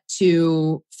that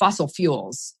to fossil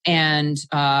fuels and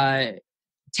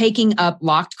taking up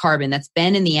locked carbon that's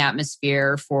been in the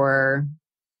atmosphere for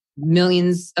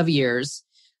millions of years,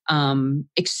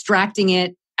 extracting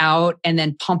it out and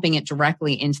then pumping it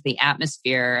directly into the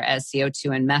atmosphere as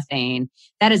CO2 and methane,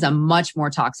 that is a much more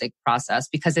toxic process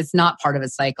because it's not part of a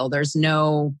cycle. There's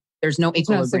no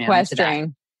equilibrium to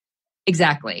that.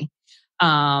 Exactly.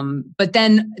 But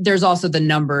then there's also the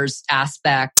numbers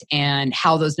aspect and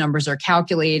how those numbers are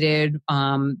calculated.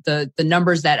 The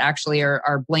numbers that actually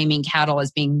are blaming cattle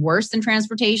as being worse than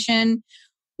transportation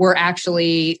we're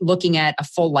actually looking at a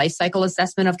full life cycle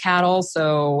assessment of cattle.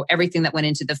 So everything that went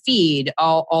into the feed,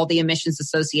 all the emissions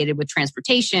associated with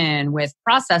transportation, with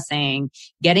processing,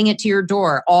 getting it to your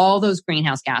door, all those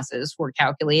greenhouse gases were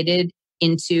calculated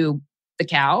into the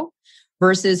cow.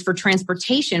 Versus for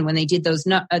transportation, when they did those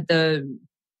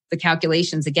the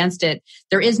calculations against it,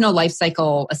 there is no life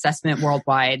cycle assessment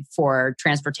worldwide for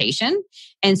transportation.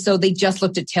 And so they just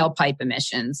looked at tailpipe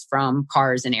emissions from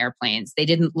cars and airplanes. They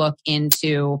didn't look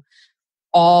into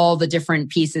all the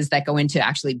different pieces that go into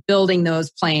actually building those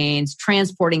planes,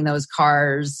 transporting those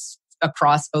cars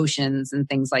across oceans and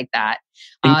things like that.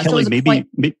 And Kelly,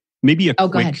 maybe a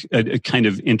quick, a kind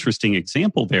of interesting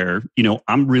example there.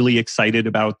 I'm really excited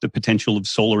about the potential of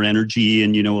solar energy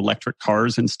and, electric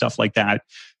cars and stuff like that.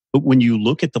 But when you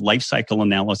look at the life cycle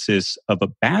analysis of a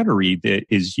battery that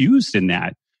is used in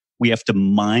that, we have to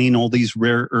mine all these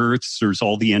rare earths. There's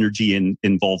all the energy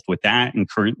involved with that. And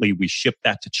currently we ship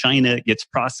that to China. It gets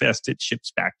processed. It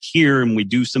ships back here and we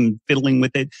do some fiddling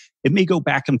with it. It may go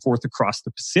back and forth across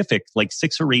the Pacific like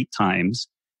 6 or 8 times.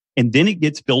 And then it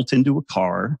gets built into a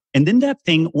car. And then that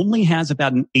thing only has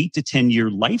about an 8 to 10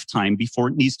 year lifetime before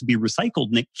it needs to be recycled.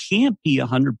 And it can't be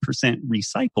 100%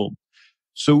 recycled.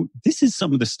 So this is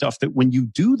some of the stuff that when you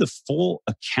do the full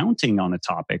accounting on a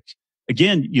topic,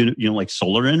 again, like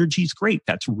solar energy is great.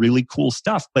 That's really cool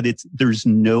stuff. But there's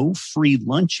no free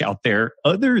lunch out there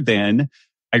other than,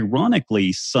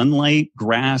 ironically, sunlight,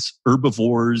 grass,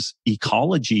 herbivores,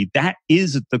 ecology. That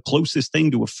is the closest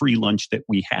thing to a free lunch that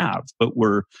we have. But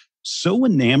we're so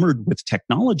enamored with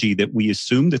technology that we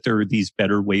assume that there are these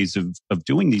better ways of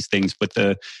doing these things. But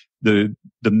the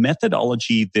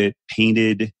methodology that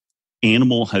painted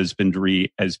animal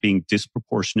husbandry as being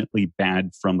disproportionately bad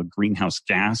from a greenhouse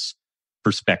gas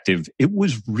perspective, it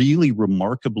was really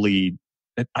remarkably,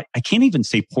 I can't even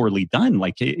say poorly done.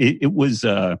 Like it was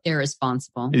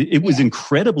irresponsible. It was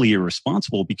incredibly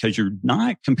irresponsible because you're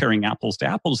not comparing apples to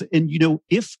apples. And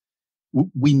if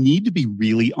we need to be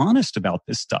really honest about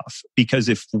this stuff, because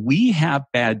if we have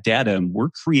bad data and we're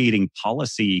creating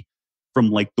policy from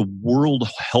like the World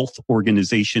Health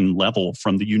Organization level,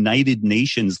 from the United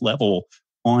Nations level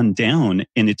on down,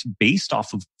 and it's based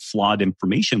off of flawed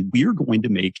information, we're going to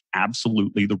make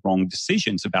absolutely the wrong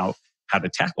decisions about how to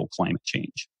tackle climate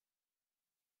change.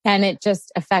 And it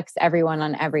just affects everyone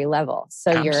on every level.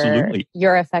 So Absolutely.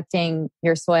 you're affecting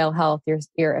your soil health,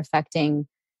 you're affecting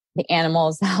the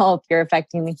animals' health, you're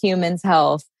affecting the humans'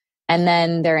 health. And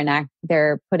then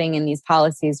they're putting in these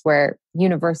policies where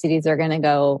universities are going to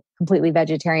go completely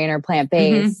vegetarian or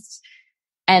plant-based,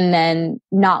 and then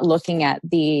not looking at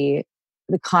the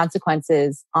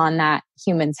consequences on that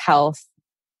human's health.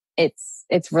 It's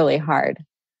really hard.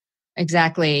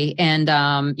 Exactly. And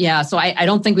so I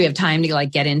don't think we have time to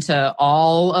get into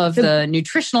all of the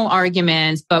nutritional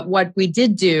arguments, but what we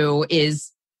did do is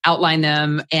outline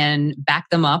them and back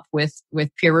them up with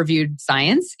peer-reviewed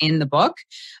science in the book.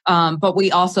 But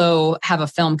we also have a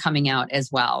film coming out as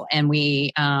well. And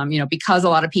we, because a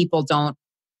lot of people don't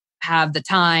have the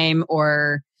time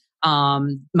or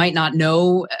might not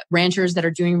know ranchers that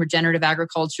are doing regenerative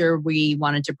agriculture, we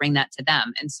wanted to bring that to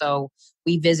them. And so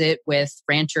we visit with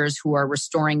ranchers who are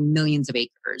restoring millions of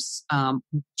acres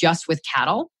just with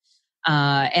cattle.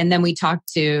 And then we talk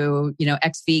to,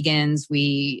 ex-vegans.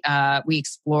 We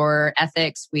explore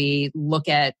ethics. We look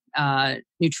at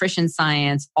nutrition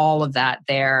science, all of that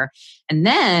there. And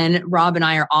then Rob and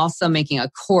I are also making a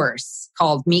course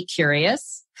called Meat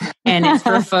Curious. And it's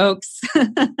for folks.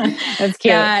 That's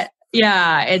cute.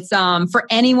 It's for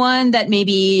anyone that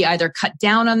maybe either cut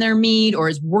down on their meat or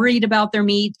is worried about their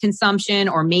meat consumption,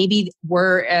 or maybe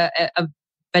were a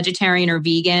vegetarian or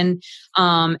vegan,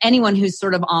 anyone who's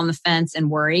sort of on the fence and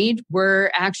worried,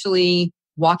 we're actually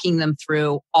walking them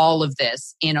through all of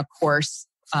this in a course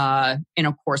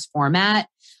format.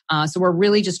 So we're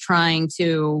really just trying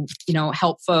to,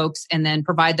 help folks and then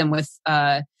provide them with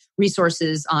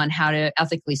resources on how to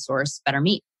ethically source better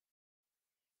meat.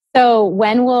 So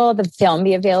when will the film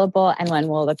be available and when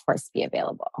will the course be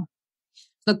available?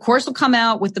 The course will come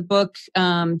out with the book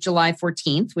July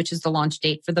 14th, which is the launch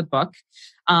date for the book.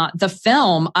 The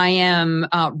film I am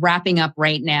wrapping up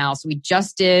right now. So we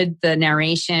just did the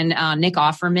narration. Nick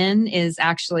Offerman is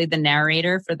actually the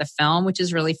narrator for the film, which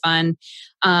is really fun.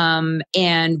 And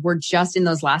we're just in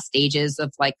those last stages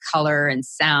of color and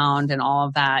sound and all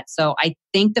of that. So I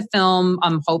think the film,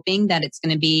 I'm hoping that it's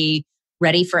going to be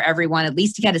ready for everyone, at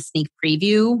least to get a sneak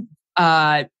preview.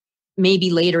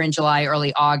 Maybe later in July,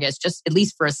 early August, just at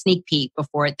least for a sneak peek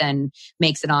before it then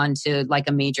makes it on to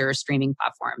a major streaming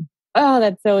platform. Oh,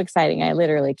 that's so exciting. I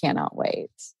literally cannot wait.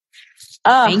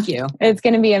 Thank you. It's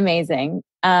going to be amazing.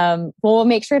 We'll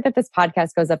make sure that this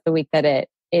podcast goes up the week that it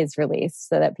is released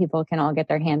so that people can all get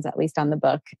their hands at least on the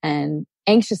book and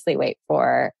anxiously wait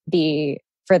for the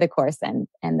course and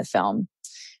the film.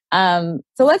 So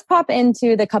let's pop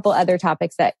into the couple other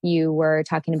topics that you were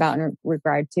talking about in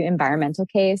regard to environmental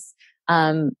case,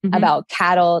 about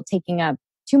cattle taking up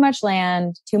too much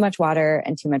land, too much water,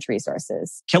 and too much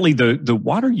resources. Kelly, the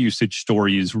water usage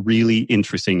story is really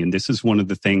interesting. And this is one of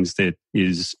the things that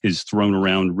is thrown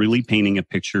around, really painting a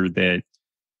picture that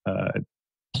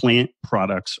plant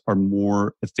products are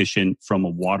more efficient from a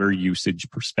water usage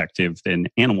perspective than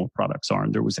animal products are.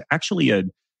 And there was actually a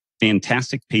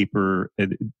fantastic paper,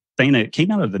 Diana, it came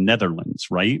out of the Netherlands,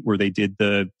 right? Where they did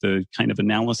the kind of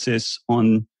analysis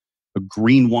on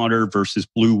green water versus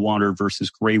blue water versus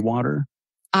gray water.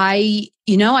 I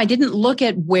didn't look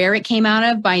at where it came out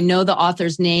of, but I know the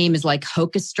author's name is like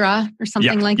Hoekstra or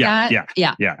something that.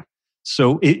 Yeah.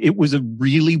 So it was a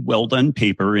really well done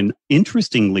paper. And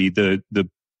interestingly, the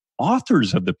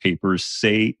authors of the paper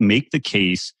make the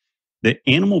case that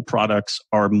animal products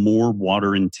are more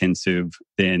water intensive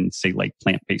than, say, like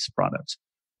plant-based products.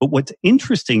 But what's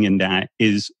interesting in that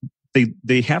is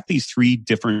they have these three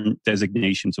different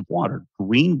designations of water.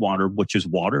 Green water, which is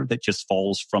water that just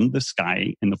falls from the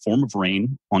sky in the form of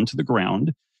rain onto the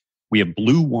ground. We have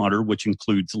blue water, which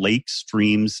includes lakes,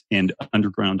 streams, and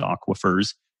underground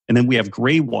aquifers. And then we have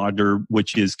gray water,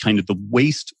 which is kind of the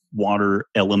wastewater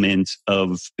element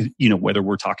of, whether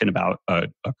we're talking about a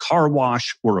car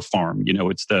wash or a farm.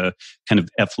 It's the kind of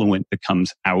effluent that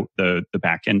comes out the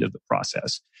back end of the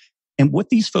process. And what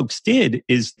these folks did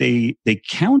is they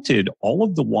counted all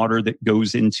of the water that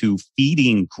goes into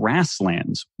feeding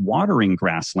grasslands, watering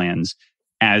grasslands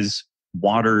as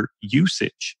water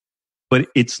usage. But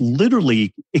it's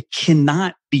literally, it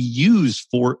cannot be used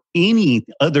for any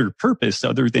other purpose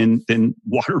other than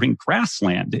watering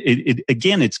grassland.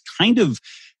 Again, it's kind of,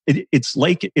 it's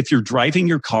like if you're driving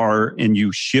your car and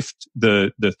you shift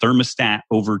the thermostat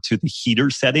over to the heater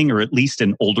setting, or at least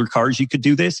in older cars, you could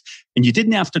do this. And you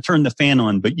didn't have to turn the fan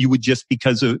on, but you would just,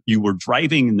 because you were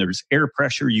driving and there's air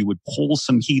pressure, you would pull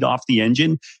some heat off the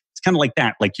engine. It's kind of like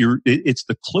that. Like it's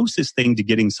the closest thing to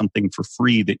getting something for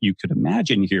free that you could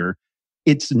imagine here.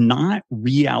 It's not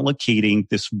reallocating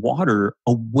this water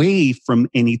away from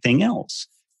anything else.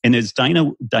 And as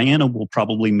Diana will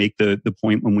probably make the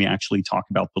point when we actually talk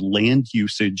about the land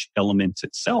usage element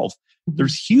itself,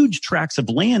 there's huge tracts of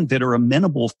land that are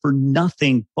amenable for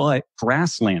nothing but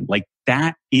grassland. Like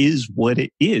that is what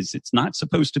it is. It's not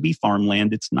supposed to be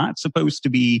farmland. It's not supposed to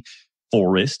be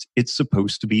forest. It's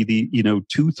supposed to be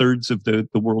 2/3 of the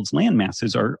world's land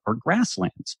masses are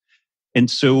grasslands. And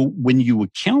so when you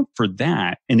account for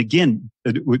that, and again,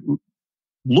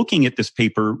 looking at this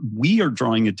paper, we are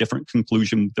drawing a different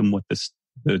conclusion than what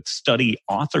the study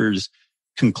authors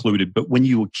concluded. But when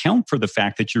you account for the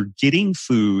fact that you're getting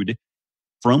food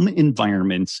from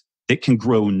environments that can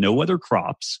grow no other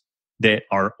crops, that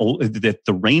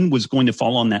the rain was going to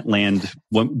fall on that land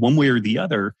one way or the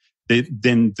other,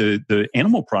 then the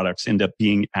animal products end up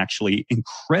being actually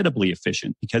incredibly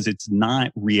efficient because it's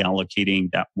not reallocating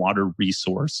that water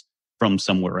resource from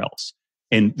somewhere else.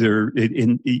 And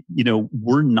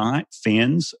we're not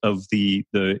fans of the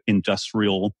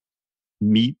industrial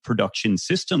meat production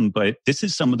system, but this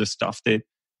is some of the stuff that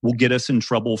will get us in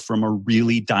trouble from a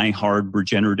really diehard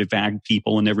regenerative ag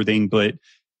people and everything. But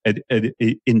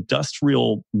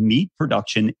industrial meat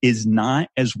production is not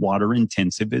as water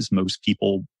intensive as most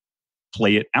people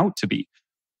play it out to be.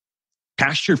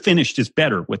 Pasture finished is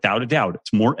better, without a doubt.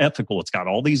 It's more ethical. It's got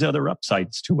all these other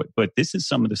upsides to it. But this is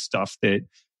some of the stuff that,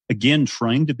 again,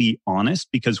 trying to be honest,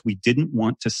 because we didn't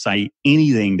want to cite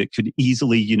anything that could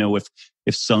easily,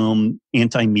 if some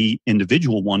anti-meat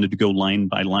individual wanted to go line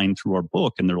by line through our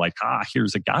book and they're like,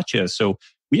 here's a gotcha. So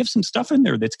we have some stuff in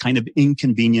there that's kind of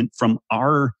inconvenient from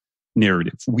our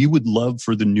narrative. We would love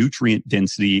for the nutrient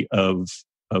density of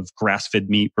grass-fed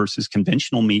meat versus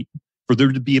conventional meat for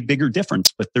there to be a bigger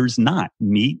difference, but there's not.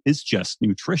 Meat is just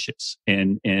nutritious.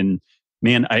 And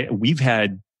man, we've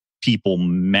had people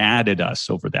mad at us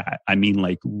over that. I mean,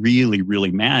 like really,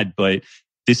 really mad, but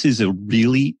this is a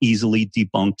really easily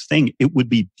debunked thing. It would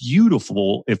be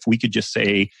beautiful if we could just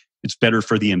say it's better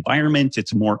for the environment,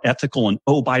 it's more ethical, and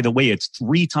oh, by the way, it's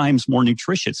 3 times more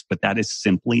nutritious, but that is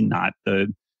simply not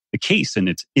the case, and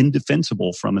it's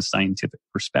indefensible from a scientific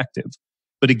perspective.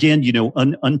 But again,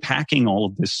 unpacking all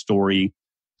of this story,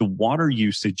 the water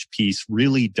usage piece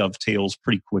really dovetails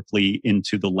pretty quickly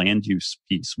into the land use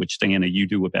piece, which, Diana, you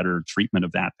do a better treatment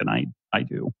of that than I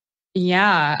do.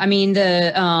 Yeah. I mean,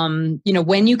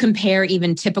 when you compare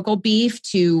even typical beef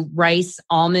to rice,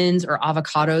 almonds, or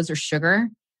avocados or sugar,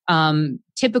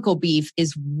 typical beef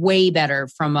is way better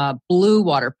from a blue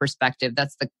water perspective.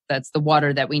 That's the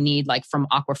water that we need, like from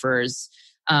aquifers,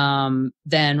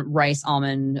 than rice,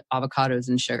 almond, avocados,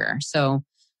 and sugar. So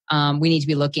we need to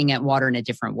be looking at water in a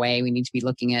different way. We need to be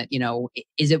looking at,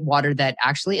 is it water that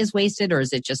actually is wasted, or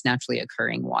is it just naturally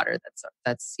occurring water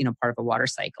that's part of a water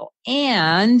cycle?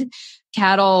 And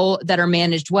cattle that are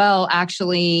managed well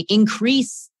actually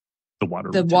increase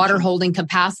the water holding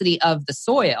capacity of the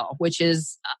soil, which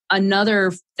is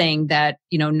another thing that,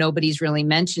 nobody's really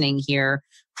mentioning here.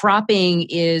 Cropping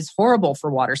is horrible for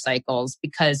water cycles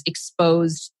because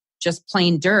exposed, just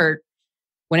plain dirt,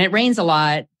 when it rains a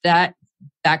lot, that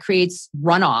creates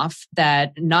runoff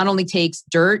that not only takes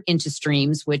dirt into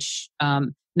streams, which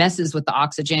messes with the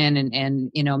oxygen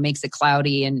and makes it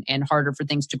cloudy and harder for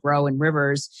things to grow in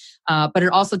rivers, but it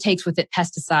also takes with it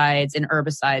pesticides and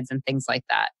herbicides and things like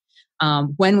that.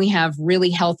 When we have really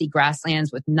healthy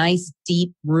grasslands with nice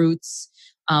deep roots,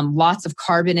 lots of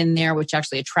carbon in there, which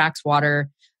actually attracts water,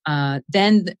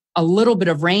 then a little bit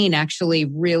of rain actually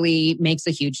really makes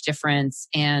a huge difference.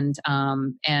 And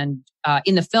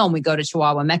in the film, we go to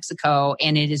Chihuahua, Mexico,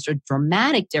 and it is a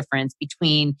dramatic difference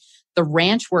between the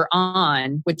ranch we're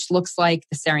on, which looks like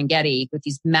the Serengeti with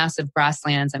these massive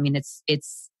grasslands. I mean,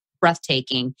 it's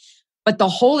breathtaking. But the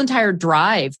whole entire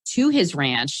drive to his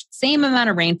ranch, same amount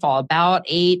of rainfall, about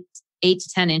 8 to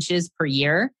 10 inches per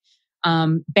year,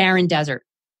 barren desert,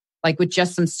 like with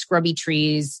just some scrubby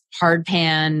trees, hard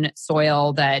pan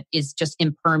soil that is just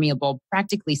impermeable,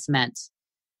 practically cement.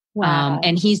 Wow.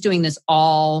 And he's doing this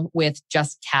all with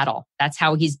just cattle. That's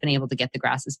how he's been able to get the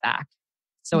grasses back.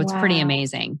 So it's pretty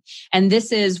amazing. And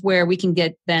this is where we can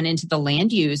get then into the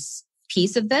land use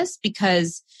piece of this,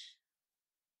 because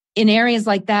in areas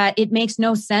like that, it makes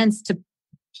no sense to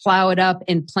plow it up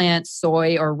and plant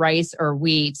soy or rice or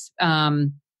wheat.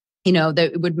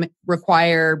 That would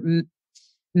require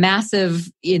massive,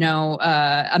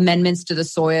 amendments to the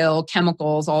soil,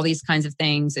 chemicals, all these kinds of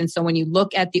things. And so when you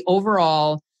look at the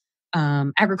overall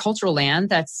agricultural land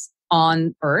that's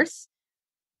on Earth,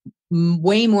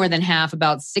 way more than half,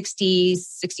 about 60,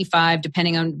 65,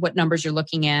 depending on what numbers you're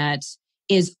looking at,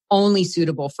 is only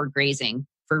suitable for grazing.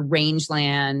 For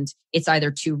rangeland, it's either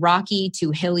too rocky,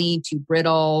 too hilly, too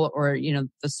brittle, or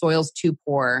the soil's too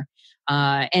poor.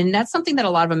 And that's something that a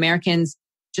lot of Americans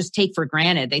just take for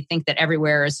granted. They think that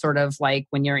everywhere is sort of like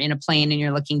when you're in a plane and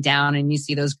you're looking down and you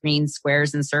see those green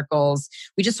squares and circles.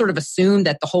 We just sort of assume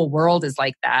that the whole world is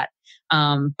like that.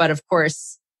 But of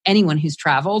course, anyone who's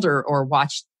traveled or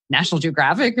watched National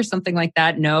Geographic or something like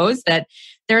that knows that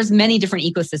there's many different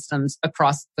ecosystems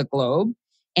across the globe.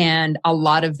 And a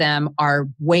lot of them are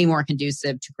way more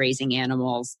conducive to grazing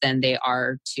animals than they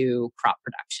are to crop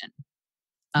production.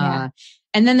 Yeah.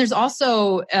 And then there's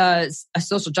also a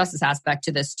social justice aspect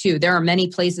to this too. There are many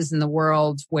places in the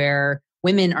world where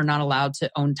women are not allowed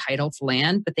to own title to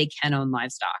land, but they can own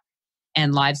livestock.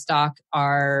 And livestock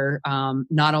are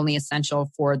not only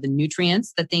essential for the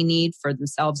nutrients that they need for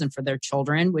themselves and for their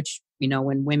children, which,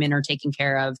 when women are taken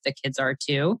care of, the kids are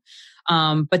too.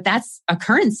 But that's a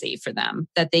currency for them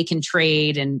that they can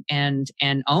trade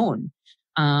and own.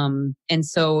 And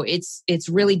so it's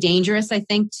really dangerous, I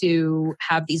think, to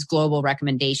have these global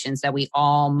recommendations that we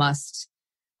all must,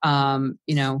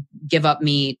 give up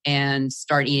meat and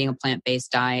start eating a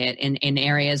plant-based diet in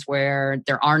areas where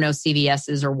there are no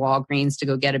CVSs or Walgreens to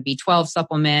go get a B12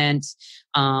 supplement,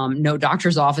 no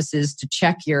doctor's offices to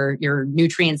check your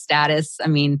nutrient status. I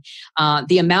mean,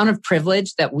 the amount of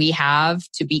privilege that we have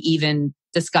to be even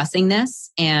discussing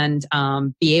this and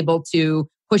be able to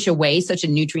push away such a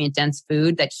nutrient-dense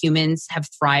food that humans have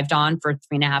thrived on for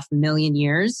 3.5 million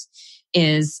years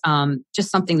is just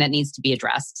something that needs to be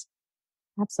addressed.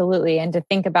 Absolutely. And to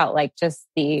think about just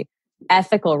the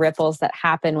ethical ripples that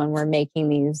happen when we're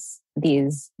making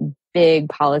these big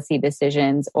policy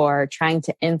decisions or trying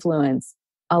to influence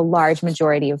a large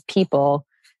majority of people.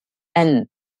 And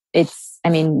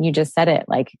you just said it,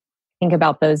 think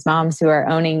about those moms who are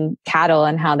owning cattle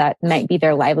and how that might be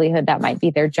their livelihood. That might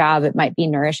be their job. It might be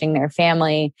nourishing their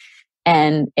family.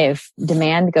 And if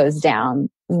demand goes down,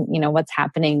 what's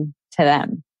happening to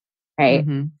them. Right.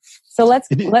 Mm-hmm. So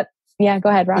yeah, go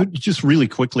ahead, Rob. Just really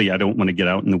quickly, I don't want to get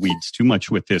out in the weeds too much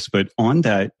with this, but on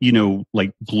that,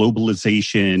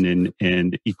 globalization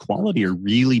and equality are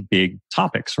really big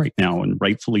topics right now, and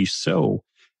rightfully so.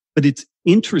 But it's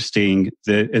interesting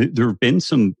that there have been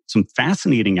some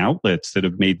fascinating outlets that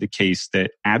have made the case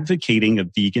that advocating a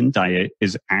vegan diet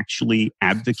is actually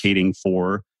advocating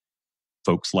for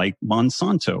folks like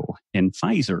Monsanto and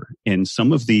Pfizer and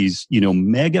some of these,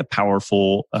 mega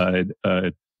powerful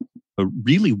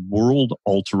really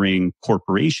world-altering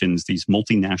corporations, these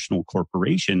multinational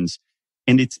corporations.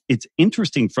 And it's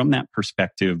interesting from that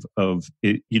perspective of,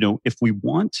 if we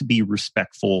want to be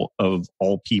respectful of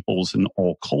all peoples and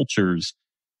all cultures,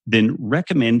 then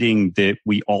recommending that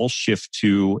we all shift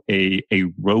to a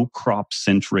row crop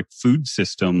centric food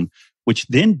system, which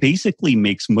then basically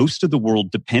makes most of the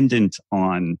world dependent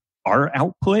on our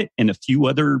output and a few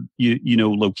other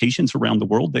locations around the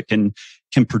world that can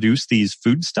produce these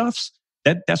foodstuffs.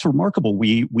 That's remarkable.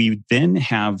 We then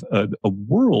have a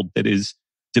world that is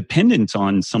dependent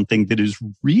on something that is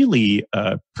really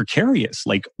precarious,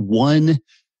 like one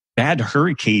bad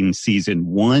hurricane season,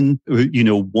 one blight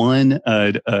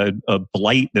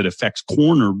that affects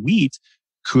corn or wheat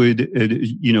could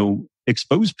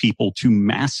expose people to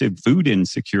massive food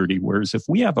insecurity. Whereas if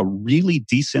we have a really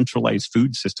decentralized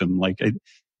food system, like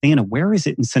Anna, where is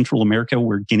it in Central America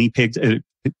where guinea pigs?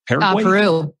 Paraguay,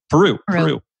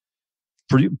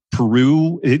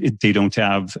 Peru, they don't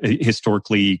have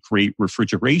historically great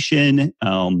refrigeration,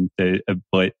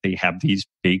 but they have these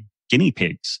big guinea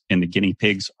pigs, and the guinea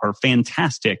pigs are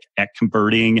fantastic at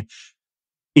converting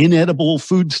inedible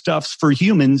foodstuffs for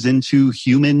humans into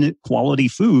human quality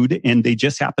food. And they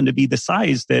just happen to be the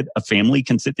size that a family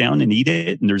can sit down and eat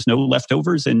it, and there's no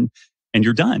leftovers, and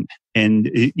you're done. And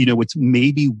it's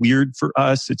maybe weird for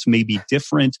us, it's maybe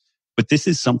different, but this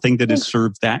is something that has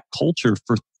served that culture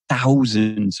for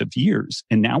thousands of years.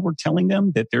 And now we're telling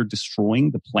them that they're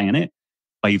destroying the planet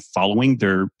by following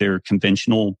their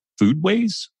conventional food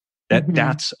ways.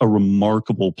 That's a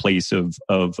remarkable place of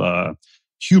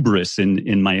hubris,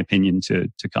 in my opinion, to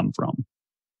come from.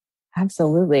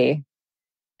 Absolutely.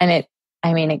 And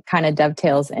it kind of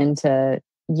dovetails into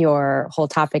your whole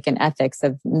topic in ethics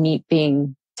of meat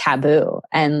being taboo.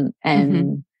 And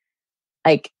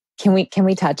like, can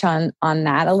we touch on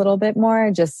that a little bit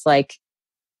more? Just like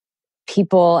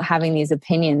people having these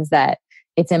opinions that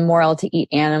it's immoral to eat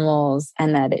animals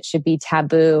and that it should be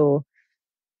taboo.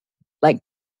 Like,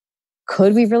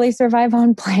 could we really survive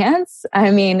on plants?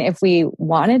 I mean, if we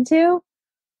wanted to?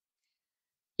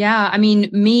 Yeah,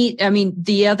 meat.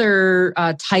 The other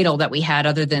title that we had,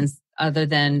 other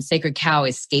than sacred cow,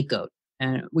 is scapegoat.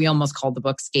 And we almost called the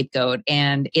book Scapegoat.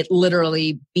 And it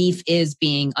literally, beef is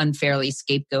being unfairly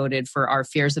scapegoated for our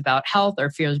fears about health,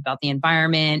 our fears about the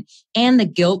environment, and the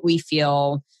guilt we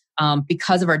feel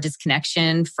because of our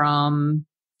disconnection from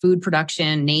food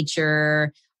production,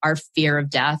 nature, our fear of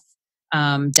death.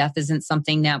 Death isn't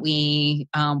something that we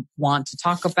want to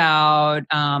talk about.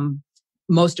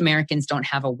 Most Americans don't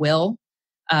have a will,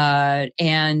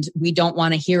 and we don't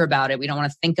want to hear about it. We don't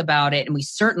want to think about it. And we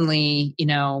certainly,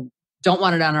 don't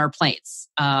want it on our plates.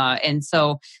 And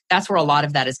so that's where a lot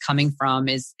of that is coming from,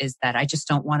 is that I just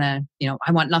don't want to,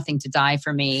 I want nothing to die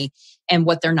for me. And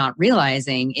what they're not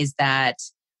realizing is that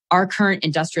our current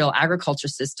industrial agriculture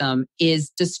system is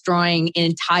destroying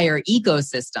entire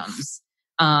ecosystems.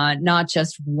 Not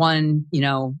just one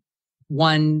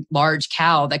large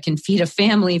cow that can feed a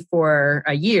family for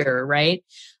a year, right?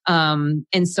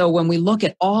 And so when we look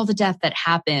at all the death that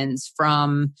happens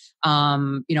from,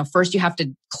 first you have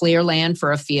to clear land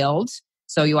for a field.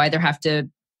 So you either have to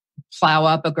plow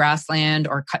up a grassland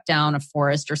or cut down a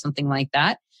forest or something like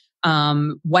that.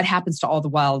 What happens to all the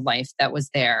wildlife that was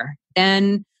there?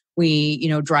 Then we,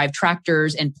 drive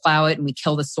tractors and plow it, and we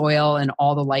kill the soil and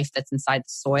all the life that's inside the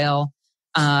soil.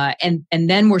 And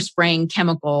then we're spraying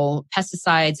chemical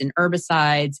pesticides and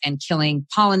herbicides and killing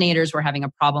pollinators. We're having a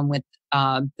problem with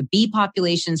the bee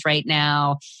populations right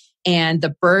now. And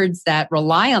the birds that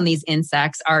rely on these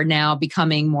insects are now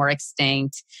becoming more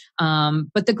extinct.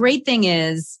 But the great thing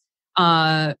is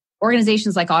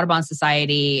organizations like Audubon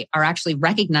Society are actually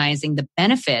recognizing the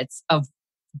benefits of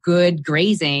good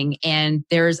grazing. And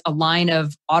there's a line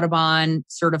of Audubon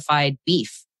certified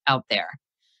beef out there.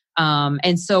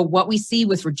 And so what we see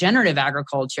with regenerative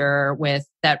agriculture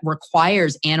that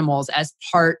requires animals as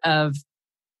part of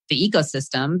the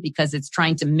ecosystem, because it's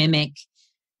trying to mimic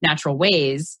natural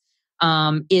ways,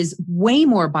 is way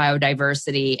more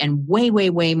biodiversity and way, way,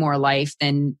 way more life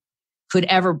than could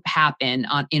ever happen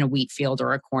in a wheat field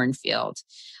or a corn field.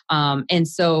 And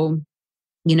so,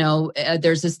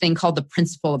 there's this thing called the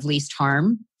principle of least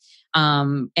harm.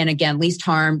 And again,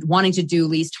 wanting to do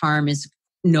least harm is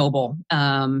noble.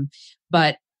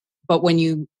 But when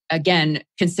you, again,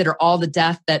 consider all the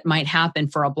death that might happen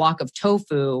for a block of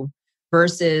tofu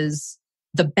versus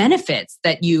the benefits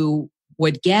that you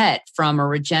would get from a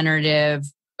regenerative,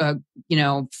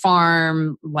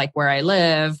 farm like where I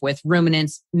live, with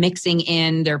ruminants mixing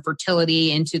in their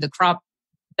fertility into the crop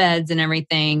beds and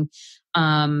everything,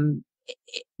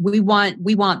 we want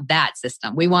that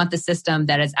system. We want the system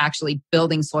that is actually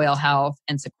building soil health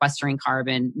and sequestering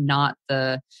carbon, not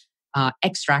the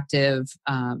extractive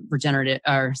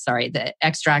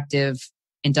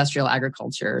industrial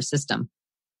agriculture system.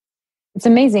 It's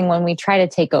amazing when we try to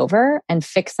take over and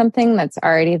fix something that's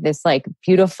already this like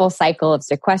beautiful cycle of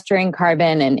sequestering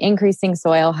carbon and increasing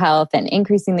soil health and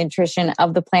increasing the nutrition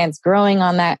of the plants growing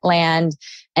on that land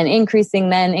and increasing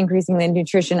the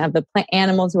nutrition of the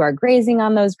animals who are grazing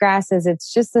on those grasses.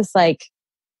 It's just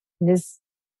this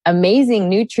amazing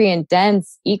nutrient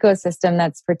dense ecosystem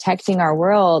that's protecting our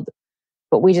world.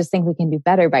 But we just think we can do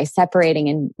better by separating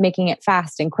and making it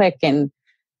fast and quick and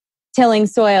tilling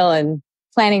soil and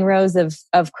planting rows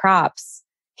of crops.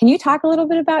 Can you talk a little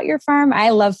bit about your farm? I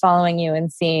love following you and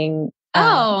seeing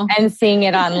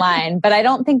it online, but I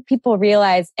don't think people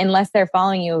realize, unless they're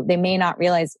following you, they may not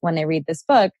realize when they read this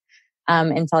book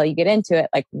until you get into it,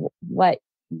 like what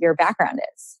your background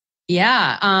is.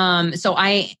 Yeah. So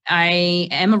I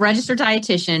am a registered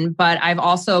dietitian, but I've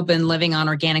also been living on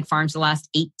organic farms the last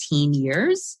 18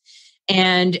 years.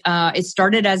 And it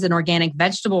started as an organic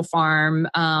vegetable farm,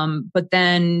 but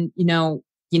then,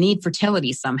 you need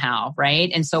fertility somehow, right?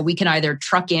 And so we can either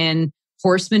truck in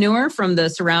horse manure from the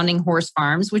surrounding horse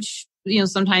farms, which,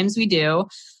 sometimes we do.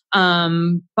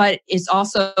 But it's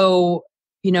also,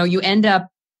 you end up,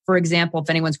 for example, if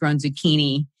anyone's grown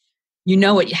zucchini,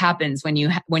 what happens when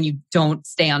you don't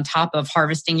stay on top of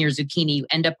harvesting your zucchini. You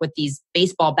end up with these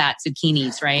baseball bat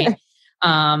zucchinis, right?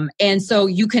 And so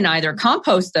you can either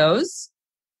compost those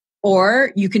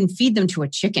or you can feed them to a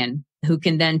chicken who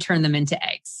can then turn them into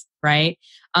eggs, right?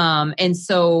 And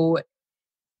so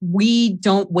we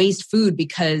don't waste food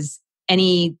because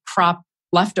any crop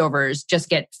leftovers just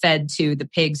get fed to the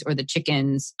pigs or the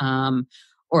chickens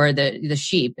or the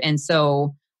sheep. And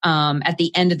so at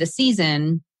the end of the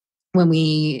season, when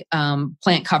we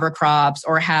plant cover crops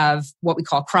or have what we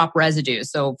call crop residue.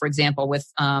 So for example,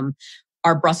 with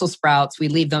our Brussels sprouts, we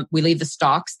leave the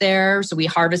stalks there. So we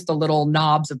harvest the little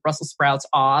knobs of Brussels sprouts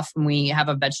off and we have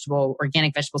a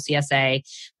organic vegetable CSA,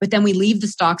 but then we leave the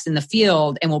stalks in the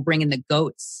field and we'll bring in the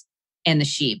goats and the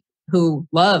sheep who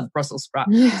love Brussels sprout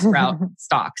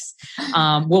stalks.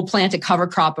 We'll plant a cover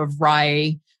crop of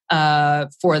rye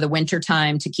for the winter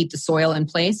time to keep the soil in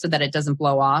place so that it doesn't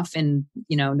blow off in,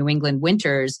 New England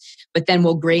winters, but then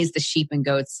we'll graze the sheep and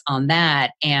goats on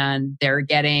that. And they're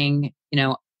getting,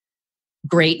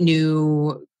 great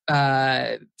new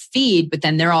feed, but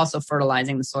then they're also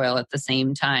fertilizing the soil at the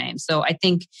same time. So I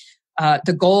think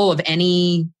the goal of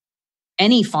any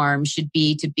farm should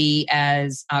be to be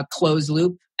as closed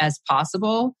loop as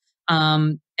possible.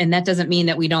 And that doesn't mean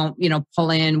that we don't, pull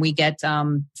in. We get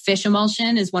fish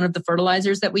emulsion is one of the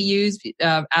fertilizers that we use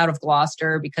out of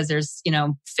Gloucester because there's,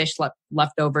 fish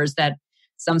leftovers that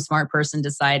some smart person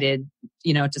decided,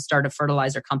 to start a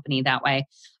fertilizer company that way.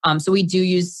 So we do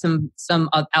use some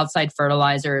outside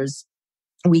fertilizers.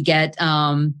 We get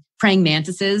praying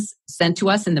mantises sent to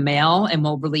us in the mail, and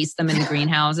we'll release them in the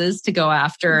greenhouses to go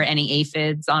after any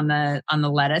aphids on the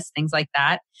lettuce, things like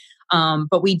that.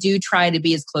 But we do try to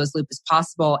be as closed loop as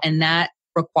possible, and that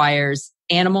requires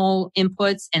animal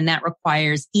inputs and that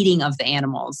requires eating of the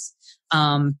animals.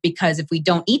 Because if we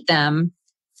don't eat them,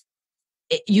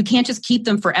 you can't just keep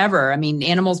them forever. I mean,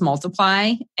 animals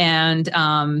multiply and,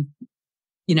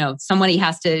 somebody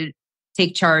has to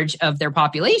take charge of their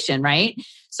population, right?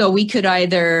 So we could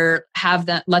either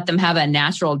let them have a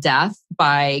natural death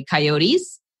by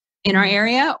coyotes in our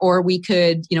area, or we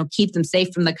could, keep them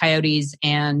safe from the coyotes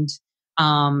and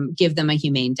give them a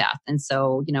humane death. And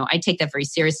so, I take that very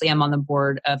seriously. I'm on the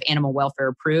board of Animal Welfare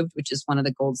Approved, which is one of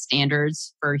the gold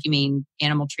standards for humane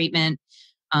animal treatment.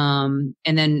 And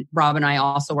then Rob and I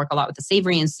also work a lot with the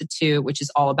Savory Institute, which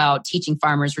is all about teaching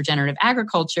farmers regenerative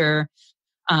agriculture.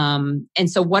 And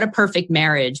so what a perfect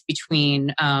marriage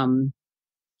between,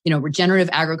 regenerative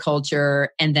agriculture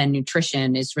and then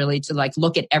nutrition is really to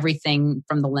look at everything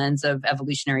from the lens of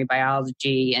evolutionary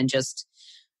biology and just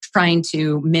trying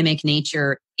to mimic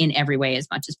nature in every way as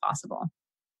much as possible.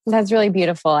 That's really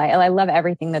beautiful. I love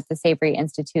everything that the Savory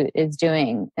Institute is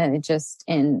doing, just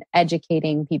in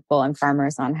educating people and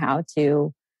farmers on how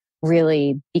to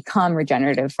really become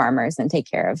regenerative farmers and take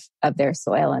care of their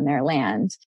soil and their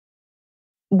land.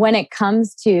 When it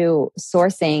comes to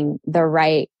sourcing the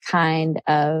right kind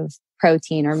of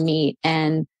protein or meat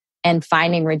and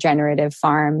finding regenerative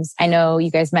farms, I know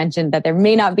you guys mentioned that there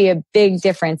may not be a big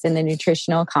difference in the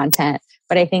nutritional content,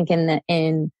 but I think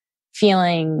in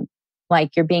feeling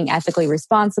like you're being ethically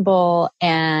responsible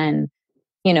and,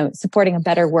 supporting a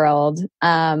better world,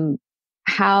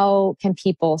 how can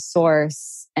people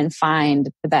source and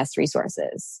find the best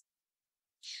resources?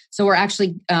 So we're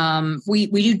actually, we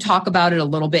do talk about it a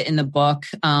little bit in the book,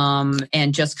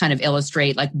 and just kind of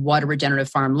illustrate like what a regenerative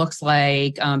farm looks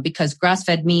like, because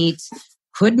grass-fed meat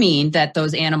could mean that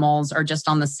those animals are just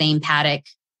on the same paddock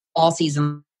all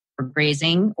season for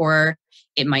grazing, or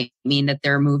it might mean that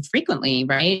they're moved frequently,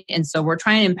 right? And so we're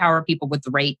trying to empower people with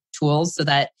the right tools so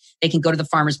that they can go to the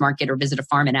farmer's market or visit a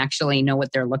farm and actually know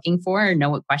what they're looking for and know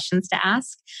what questions to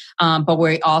ask. But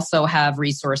we also have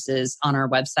resources on our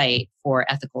website for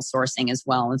ethical sourcing as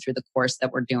well, and through the course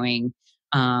that we're doing.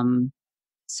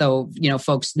 So,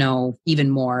 folks know even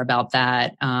more about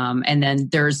that. And then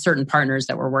there's certain partners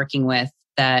that we're working with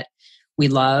that we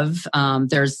love.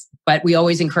 But we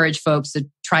always encourage folks to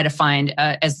try to find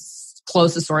as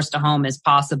close a source to home as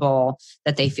possible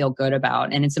that they feel good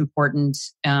about. And it's important,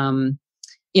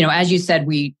 as you said,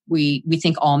 we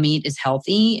think all meat is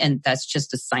healthy, and that's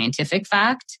just a scientific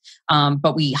fact.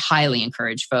 But we highly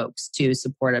encourage folks to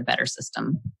support a better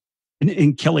system.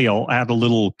 And Kelly, I'll add a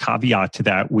little caveat to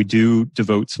that. We do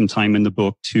devote some time in the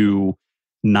book to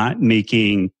not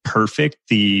making perfect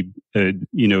the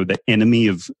enemy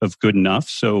of good enough.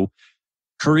 So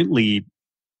currently,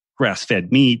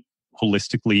 grass-fed meat,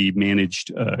 holistically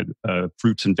managed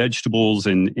fruits and vegetables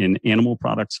and animal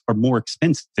products are more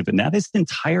expensive. And that is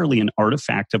entirely an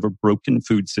artifact of a broken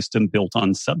food system built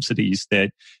on subsidies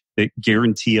that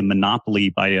guarantee a monopoly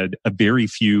by a very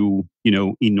few,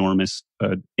 enormous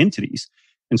entities.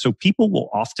 And so people will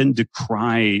often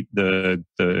decry the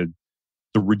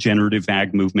regenerative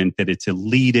ag movement, that it's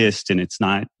elitist and it's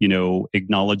not,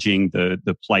 acknowledging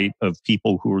the plight of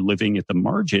people who are living at the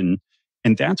margin.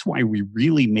 And that's why we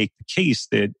really make the case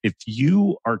that if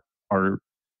you are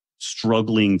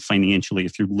struggling financially,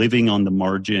 if you're living on the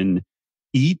margin,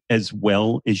 eat as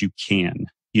well as you can.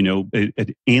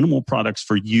 Animal products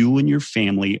for you and your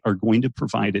family are going to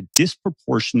provide a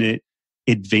disproportionate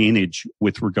advantage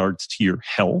with regards to your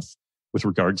health, with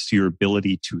regards to your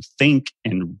ability to think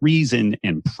and reason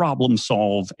and problem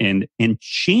solve and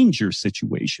change your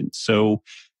situation. So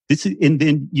this is, and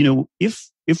then,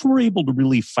 if we're able to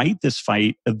really fight this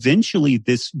fight, eventually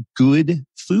this good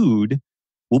food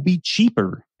will be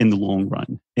cheaper in the long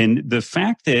run. And the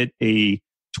fact that a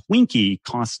Twinkie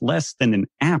costs less than an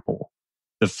apple,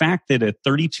 the fact that a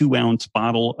 32-ounce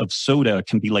bottle of soda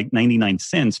can be like 99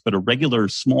 cents, but a regular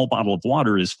small bottle of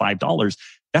water is $5,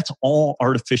 that's all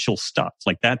artificial stuff.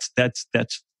 Like that's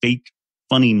fake,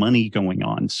 funny money going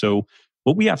on. So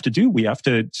what we have to do, we have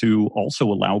to also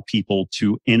allow people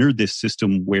to enter this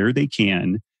system where they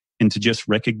can, and to just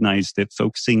recognize that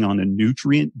focusing on a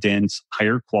nutrient-dense,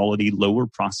 higher quality, lower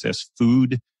processed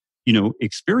food,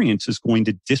 experience is going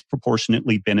to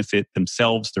disproportionately benefit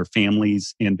themselves, their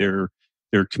families, and their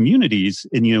communities.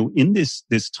 And, in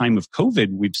this time of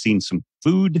COVID, we've seen some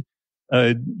food,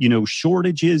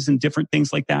 shortages and different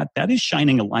things like that. That is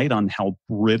shining a light on how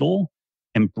brittle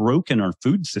and broken our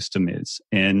food system is.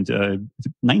 And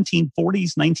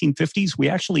 1940s, 1950s, we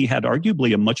actually had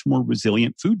arguably a much more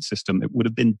resilient food system. It would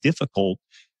have been difficult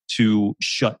to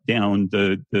shut down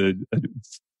the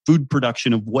food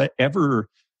production of whatever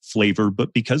flavor,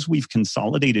 but because we've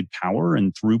consolidated power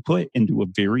and throughput into a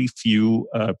very few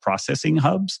processing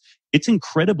hubs, it's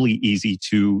incredibly easy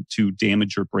to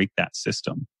damage or break that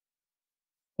system.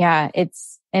 Yeah,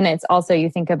 it's also, you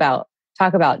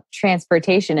talk about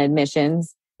transportation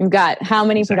emissions. We've got how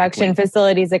many production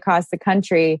facilities across the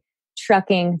country,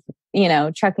 trucking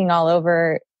all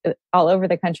over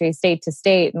the country, state to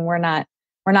state, and we're not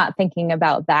thinking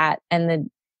about that. And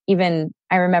then even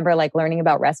I remember learning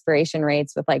about respiration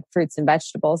rates with fruits and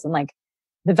vegetables, and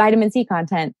the vitamin C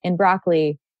content in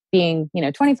broccoli being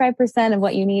 25% of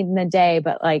what you need in a day,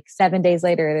 but 7 days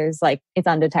later there's it's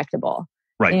undetectable.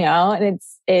 Right. And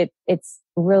it's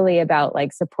really about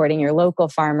supporting your local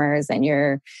farmers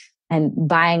and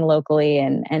buying locally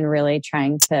and really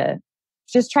trying to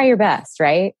just try your best,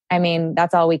 right? I mean,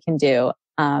 that's all we can do.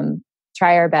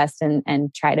 Try our best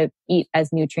and try to eat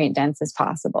as nutrient dense as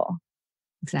possible.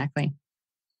 Exactly.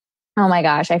 Oh my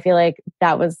gosh, I feel like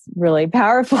that was really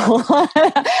powerful.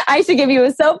 I should give you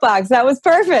a soapbox. That was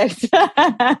perfect.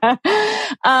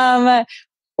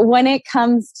 When it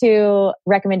comes to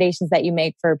recommendations that you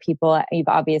make for people, you've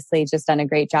obviously just done a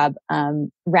great job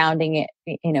rounding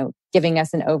it, giving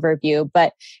us an overview.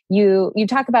 But you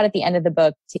talk about at the end of the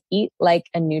book to eat like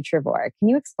a nutrivore. Can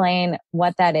you explain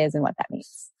what that is and what that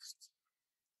means?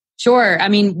 Sure. I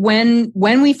mean, when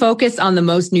we focus on the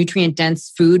most nutrient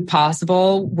dense food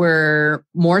possible, we're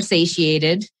more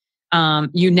satiated.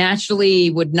 You naturally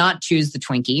would not choose the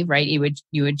Twinkie, right? You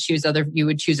would choose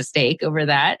a steak over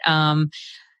that.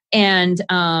 And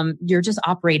you're just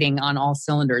operating on all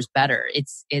cylinders better.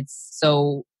 It's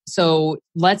so So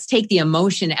let's take the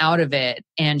emotion out of it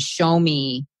and show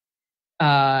me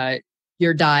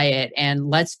your diet, and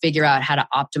let's figure out how to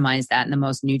optimize that in the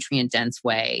most nutrient dense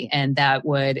way. And that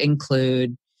would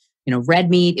include, red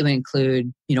meat. It would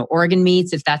include, organ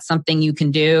meats, if that's something you can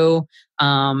do.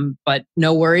 But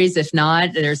no worries. If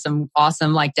not, there's some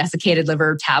awesome like desiccated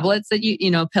liver tablets that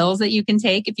pills that you can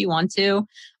take if you want to.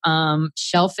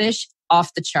 Shellfish,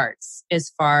 off the charts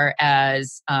as far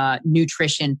as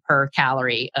nutrition per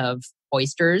calorie of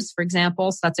oysters, for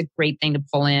example. So that's a great thing to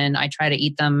pull in. I try to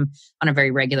eat them on a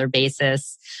very regular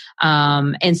basis.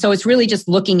 And so it's really just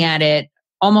looking at it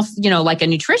almost, like a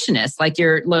nutritionist, like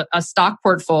you're a stock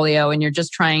portfolio, and you're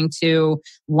just trying to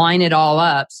line it all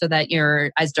up so that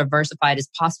you're as diversified as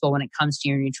possible when it comes to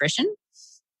your nutrition.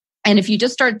 And if you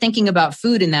just start thinking about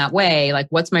food in that way, like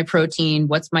what's my protein,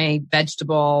 what's my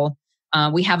vegetable,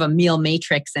 we have a meal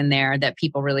matrix in there that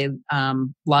people really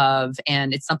love.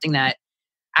 And it's something that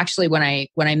actually, when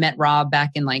I met Rob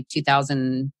back in like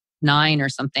 2009 or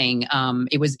something,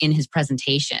 it was in his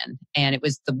presentation, and it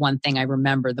was the one thing I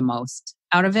remember the most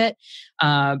out of it.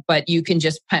 But you can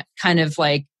just kind of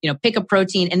like, pick a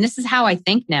protein. And this is how I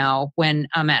think now when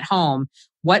I'm at home.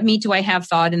 What meat do I have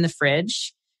thawed in the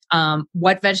fridge?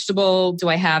 What vegetable do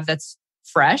I have that's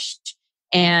fresh?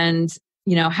 And,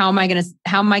 how am I going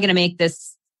to make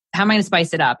this? How am I going to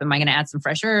spice it up? Am I going to add some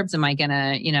fresh herbs? Am I going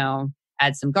to,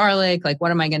 add some garlic? Like,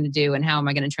 what am I going to do? And how am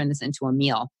I going to turn this into a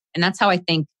meal? And that's how I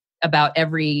think about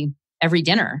every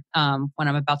dinner when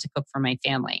I'm about to cook for my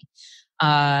family.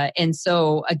 And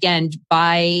so again,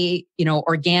 buy,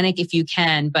 organic if you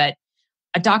can, but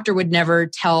a doctor would never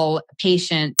tell a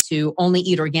patient to only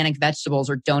eat organic vegetables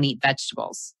or don't eat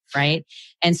vegetables, right?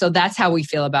 And so that's how we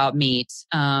feel about meat.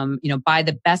 Buy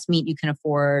the best meat you can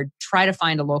afford. Try to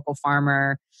find a local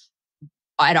farmer.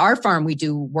 At our farm, we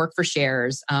do work for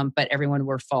shares, but everyone,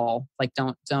 we're full. Like,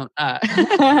 don't come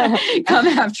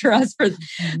after us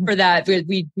for that.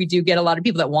 We do get a lot of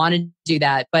people that want to do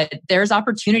that, but there's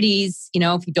opportunities.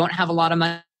 If you don't have a lot of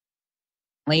money,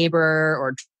 labor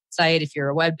or site, if you're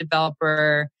a web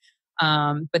developer,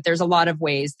 but there's a lot of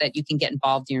ways that you can get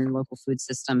involved in your local food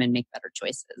system and make better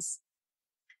choices.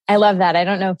 I love that. I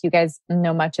don't know if you guys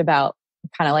know much about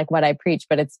kind of like what I preach,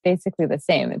 but it's basically the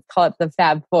same. It's called the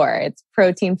Fab Four. It's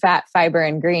protein, fat, fiber,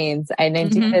 and greens. And I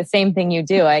do the same thing you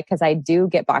do, because I do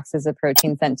get boxes of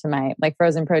protein sent to my, like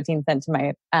frozen protein sent to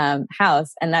my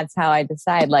house. And that's how I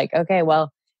decide, like, okay,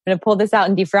 well, I'm going to pull this out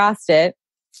and defrost it.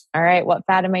 All right, what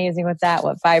fat am I using with that?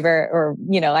 What fiber? Or,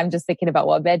 I'm just thinking about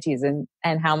what veggies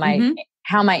and how am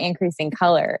I increasing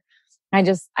color.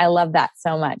 I love that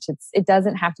so much. It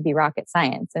doesn't have to be rocket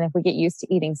science. And if we get used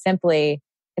to eating simply,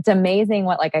 it's amazing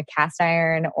what like a cast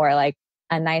iron or like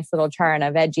a nice little char on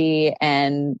a veggie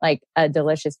and like a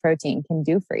delicious protein can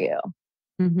do for you.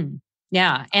 Mm-hmm.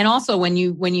 Yeah. And also when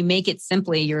you make it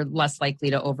simply, you're less likely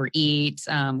to overeat.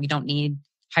 We don't need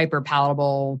hyper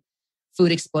palatable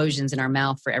food explosions in our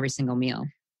mouth for every single meal.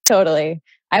 Totally.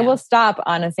 Yeah. I will stop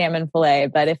on a salmon fillet,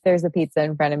 but if there's a pizza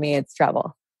in front of me, it's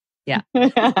trouble. Yeah.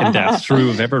 And that's true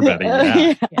of everybody.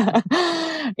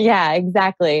 Yeah,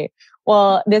 exactly.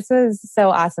 Well, this was so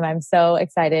awesome. I'm so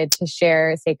excited to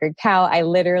share Sacred Cow. I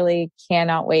literally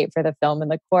cannot wait for the film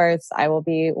and the course. I will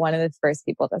be one of the first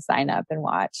people to sign up and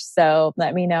watch. So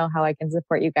let me know how I can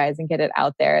support you guys and get it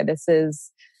out there.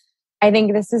 I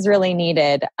think this is really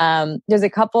needed.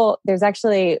 There's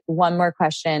actually one more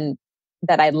question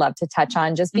that I'd love to touch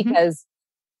on, just because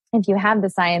if you have the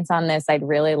science on this, I'd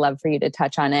really love for you to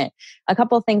touch on it. A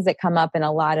couple of things that come up in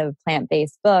a lot of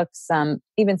plant-based books,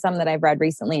 even some that I've read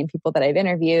recently and people that I've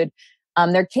interviewed,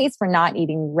 their case for not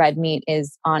eating red meat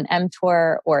is on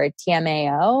mTOR or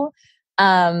TMAO.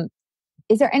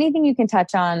 Is there anything you can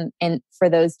touch on for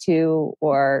those two,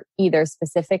 or either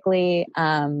specifically,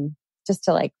 just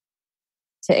to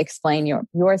explain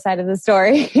your side of the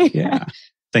story? Yeah.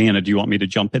 Diana, do you want me to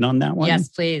jump in on that one? Yes,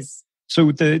 please. So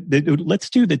let's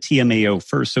do the TMAO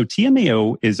first. So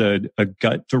TMAO is a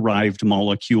gut-derived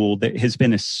molecule that has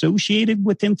been associated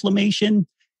with inflammation,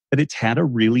 but it's had a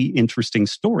really interesting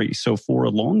story. So for a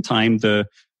long time, the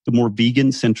more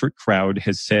vegan-centric crowd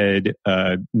has said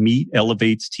meat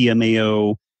elevates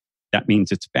TMAO. That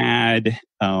means it's bad.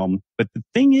 But the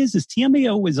thing is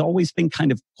TMAO has always been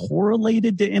kind of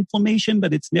correlated to inflammation,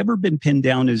 but it's never been pinned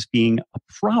down as being a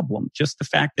problem. Just the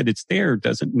fact that it's there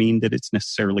doesn't mean that it's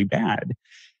necessarily bad.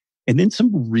 And then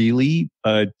some really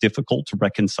difficult to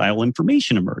reconcile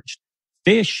information emerged.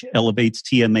 Fish elevates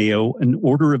TMAO an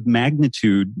order of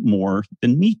magnitude more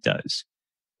than meat does.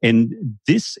 And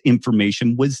this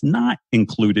information was not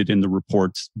included in the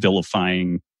reports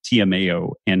vilifying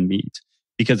TMAO and meat,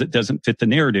 because it doesn't fit the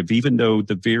narrative, even though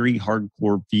the very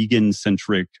hardcore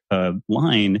vegan-centric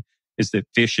line is that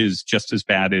fish is just as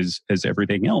bad as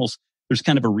everything else. There's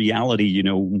kind of a reality,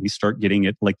 when we start getting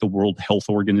at like the World Health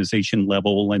Organization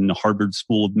level and the Harvard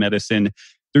School of Medicine,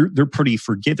 they're pretty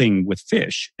forgiving with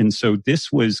fish. And so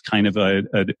this was kind of a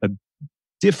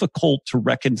difficult to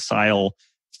reconcile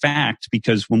fact,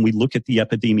 because when we look at the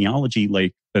epidemiology,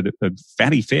 like a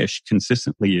fatty fish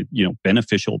consistently,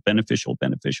 beneficial.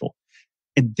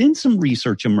 And then some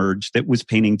research emerged that was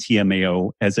painting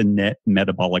TMAO as a net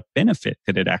metabolic benefit,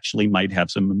 that it actually might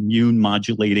have some immune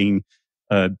modulating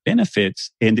benefits.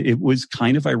 And it was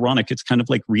kind of ironic. It's kind of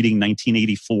like reading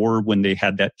 1984 when they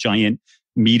had that giant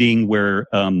meeting where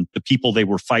the people they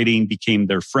were fighting became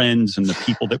their friends, and the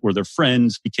people that were their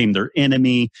friends became their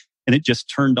enemy. And it just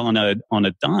turned on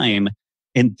a dime.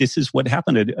 And this is what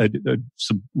happened.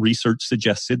 Some research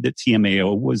suggested that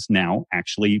TMAO was now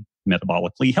actually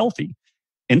metabolically healthy.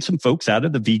 And some folks out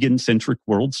of the vegan-centric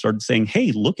world started saying,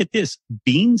 hey, look at this.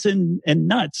 Beans and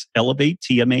nuts elevate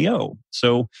TMAO.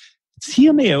 So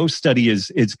TMAO study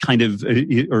is kind of,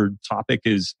 or topic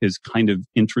is kind of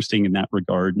interesting in that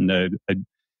regard. And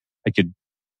I could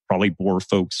probably bore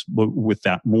folks with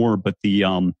that more. But the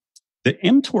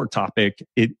mTOR topic,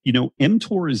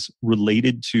 mTOR is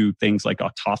related to things like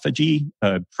autophagy,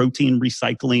 protein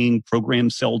recycling,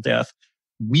 programmed cell death.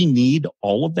 We need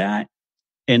all of that.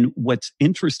 And what's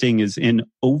interesting is in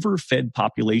overfed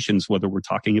populations, whether we're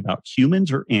talking about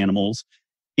humans or animals,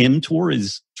 mTOR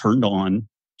is turned on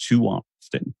too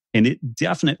often. And it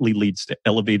definitely leads to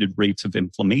elevated rates of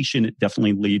inflammation. It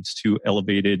definitely leads to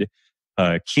elevated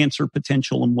cancer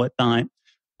potential and whatnot.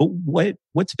 But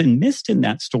what's been missed in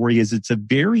that story is it's a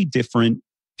very different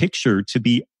picture to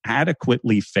be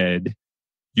adequately fed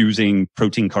using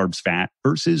protein, carbs, fat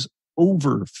versus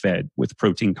overfed with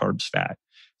protein, carbs, fat.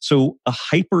 So a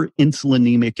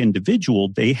hyperinsulinemic individual,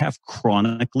 they have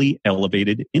chronically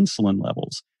elevated insulin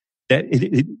levels. That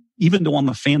even though I'm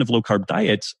a fan of low carb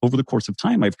diets, over the course of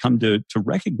time, I've come to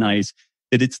recognize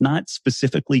that it's not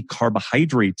specifically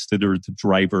carbohydrates that are the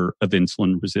driver of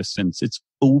insulin resistance. It's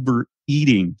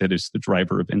overeating that is the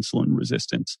driver of insulin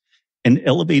resistance. And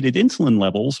elevated insulin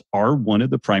levels are one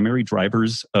of the primary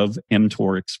drivers of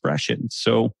mTOR expression.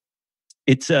 So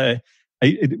it's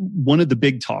one of the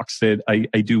big talks that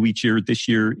I do each year. This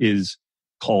year is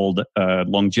called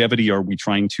Longevity, Are We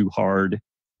Trying Too Hard?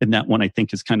 And that one I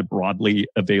think is kind of broadly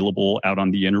available out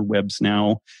on the interwebs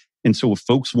now. And so if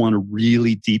folks want to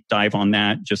really deep dive on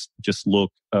that, just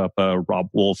look up Robb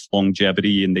Wolf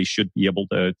Longevity, and they should be able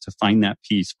to find that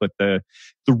piece. But the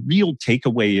real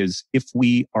takeaway is if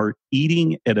we are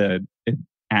eating at an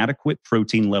adequate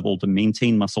protein level to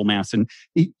maintain muscle mass, and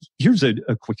here's a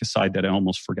quick aside that I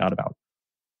almost forgot about.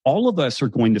 All of us are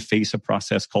going to face a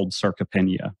process called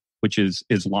sarcopenia, which is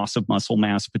loss of muscle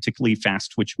mass, particularly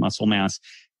fast twitch muscle mass.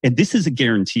 And this is a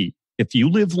guarantee. If you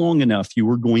live long enough, you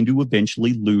are going to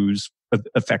eventually lose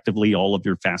effectively all of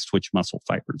your fast twitch muscle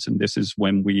fibers. And this is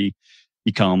when we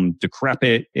become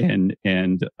decrepit and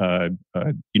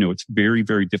it's very,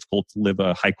 very difficult to live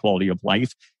a high quality of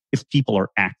life. If people are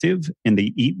active and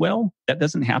they eat well, that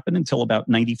doesn't happen until about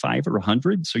 95 or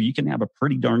 100. So you can have a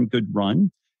pretty darn good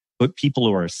run. But people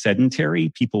who are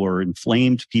sedentary, people who are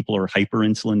inflamed, people who are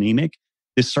hyperinsulinemic,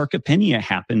 this sarcopenia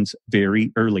happens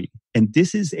very early. And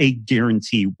this is a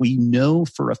guarantee. We know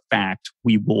for a fact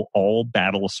we will all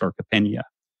battle sarcopenia.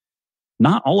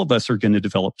 Not all of us are going to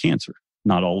develop cancer.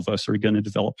 Not all of us are going to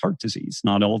develop heart disease.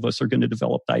 Not all of us are going to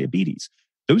develop diabetes.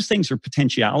 Those things are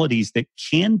potentialities that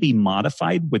can be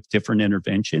modified with different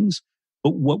interventions.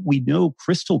 But what we know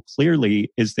crystal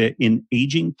clearly is that in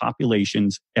aging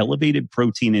populations, elevated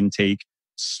protein intake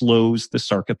slows the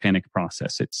sarcopenic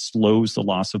process. It slows the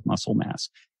loss of muscle mass.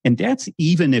 And that's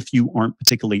even if you aren't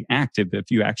particularly active. If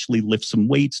you actually lift some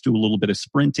weights, do a little bit of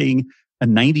sprinting, a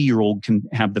 90-year-old can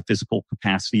have the physical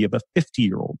capacity of a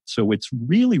 50-year-old. So it's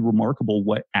really remarkable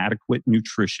what adequate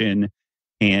nutrition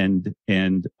and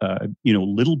a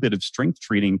little bit of strength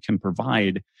training can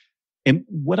provide. And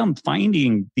what I'm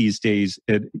finding these days,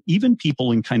 even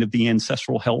people in kind of the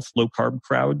ancestral health, low carb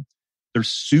crowd, they're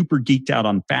super geeked out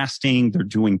on fasting. They're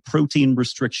doing protein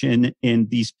restriction, and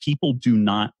these people do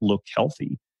not look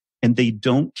healthy. And they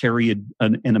don't carry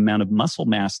an amount of muscle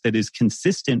mass that is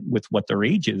consistent with what their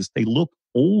age is. They look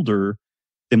older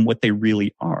than what they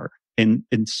really are. And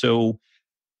so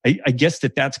I guess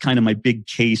that's kind of my big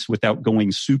case without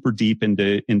going super deep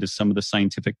into some of the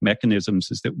scientific mechanisms,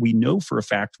 is that we know for a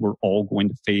fact we're all going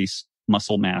to face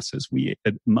muscle mass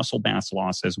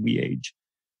loss as we age.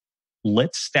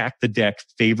 Let's stack the deck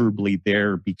favorably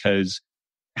there, because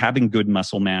having good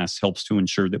muscle mass helps to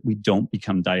ensure that we don't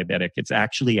become diabetic. It's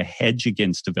actually a hedge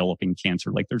against developing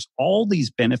cancer. Like there's all these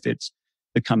benefits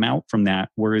that come out from that.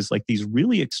 Whereas like these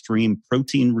really extreme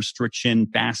protein restriction,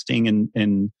 fasting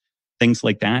and things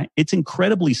like that, it's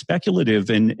incredibly speculative.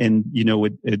 And you know,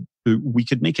 we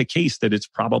could make a case that it's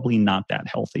probably not that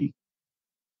healthy.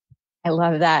 I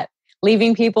love that.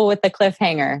 Leaving people with the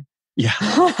cliffhanger. Yeah.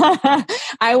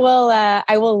 I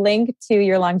will link to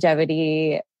your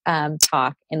longevity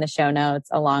talk in the show notes,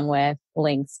 along with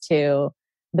links to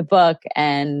the book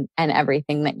and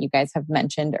everything that you guys have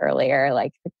mentioned earlier,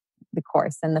 like the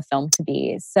course and the film to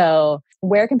be. So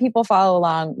where can people follow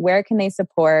along? Where can they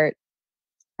support?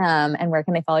 And where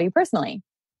can they follow you personally?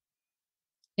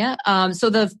 Yeah. So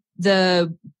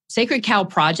the Sacred Cow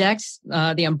Project,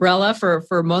 the umbrella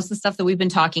for most of the stuff that we've been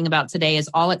talking about today is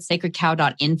all at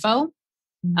sacredcow.info.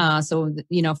 So,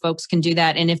 you know, folks can do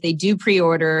that. And if they do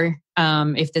pre-order,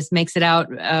 if this makes it out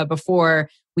before,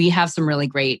 we have some really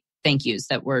great thank yous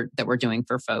that we're doing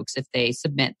for folks if they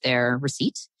submit their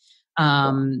receipt.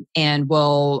 And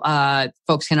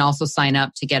folks can also sign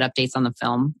up to get updates on the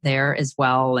film there as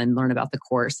well and learn about the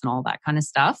course and all that kind of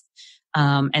stuff.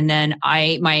 And then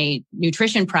my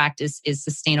nutrition practice is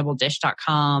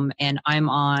sustainabledish.com, and I'm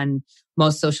on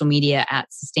most social media at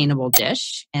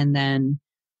sustainabledish. And then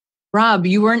Rob,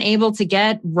 you weren't able to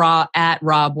get at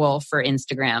Robb Wolf for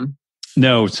Instagram.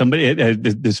 No, somebody,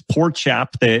 this poor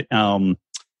chap that,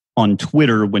 on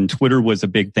Twitter, when Twitter was a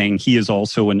big thing, he is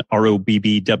also an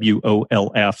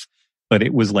ROBBWOLF, but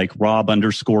it was like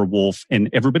Rob_Wolf, and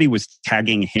everybody was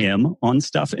tagging him on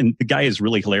stuff. And the guy is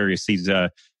really hilarious. He's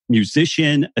a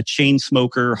musician, a chain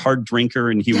smoker, hard drinker.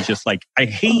 And he was just like, I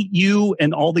hate you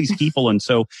and all these people. And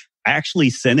so I actually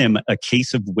sent him a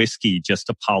case of whiskey just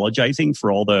apologizing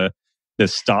for all the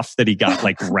stuff that he got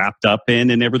like wrapped up in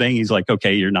and everything. He's like,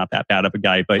 okay, you're not that bad of a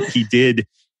guy. But he did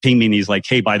ping me and he's like,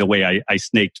 hey, by the way, I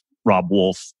snaked Robb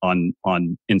Wolf on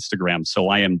Instagram. So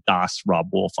I am Das Robb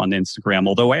Wolf on Instagram.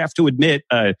 Although I have to admit,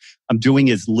 I'm doing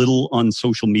as little on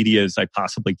social media as I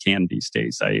possibly can these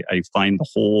days. I find the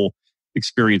whole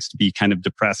experience to be kind of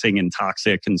depressing and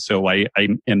toxic. And so I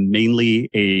am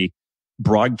mainly a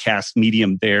broadcast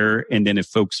medium there. And then if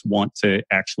folks want to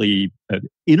actually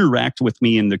interact with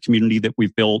me in the community that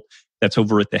we've built, that's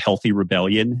over at The Healthy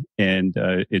Rebellion. And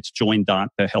it's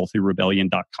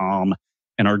join.thehealthyrebellion.com.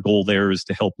 And our goal there is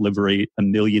to help liberate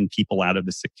 1 million people out of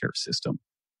the sick care system.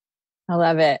 I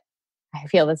love it. I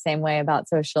feel the same way about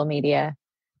social media.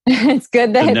 It's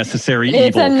good that it's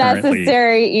a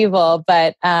necessary evil,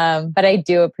 but I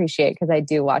do appreciate, because I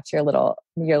do watch your little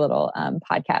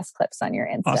podcast clips on your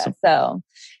Insta. Awesome. So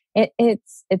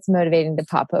it's motivating to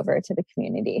pop over to the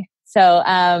community. So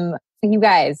you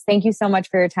guys, thank you so much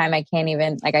for your time. I can't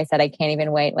even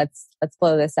wait. Let's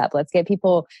blow this up. Let's get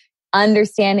people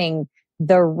understanding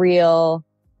the real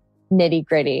nitty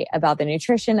gritty about the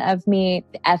nutrition of meat,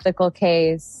 the ethical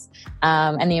case,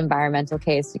 and the environmental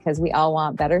case, because we all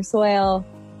want better soil,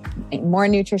 more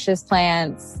nutritious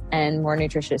plants, and more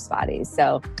nutritious bodies.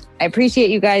 So I appreciate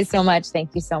you guys so much.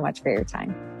 Thank you so much for your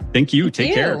time. Thank you.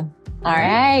 Take care. All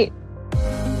right.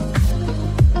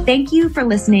 Thank you for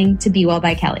listening to Be Well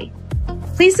by Kelly.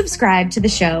 Please subscribe to the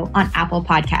show on Apple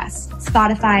Podcasts,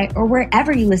 Spotify, or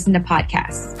wherever you listen to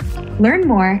podcasts. Learn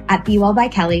more at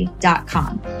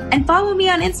BeWellByKelly.com and follow me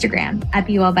on Instagram at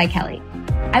BeWellByKelly.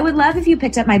 I would love if you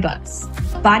picked up my books,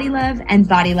 Body Love and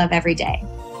Body Love Every Day.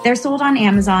 They're sold on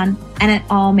Amazon and at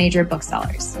all major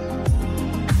booksellers.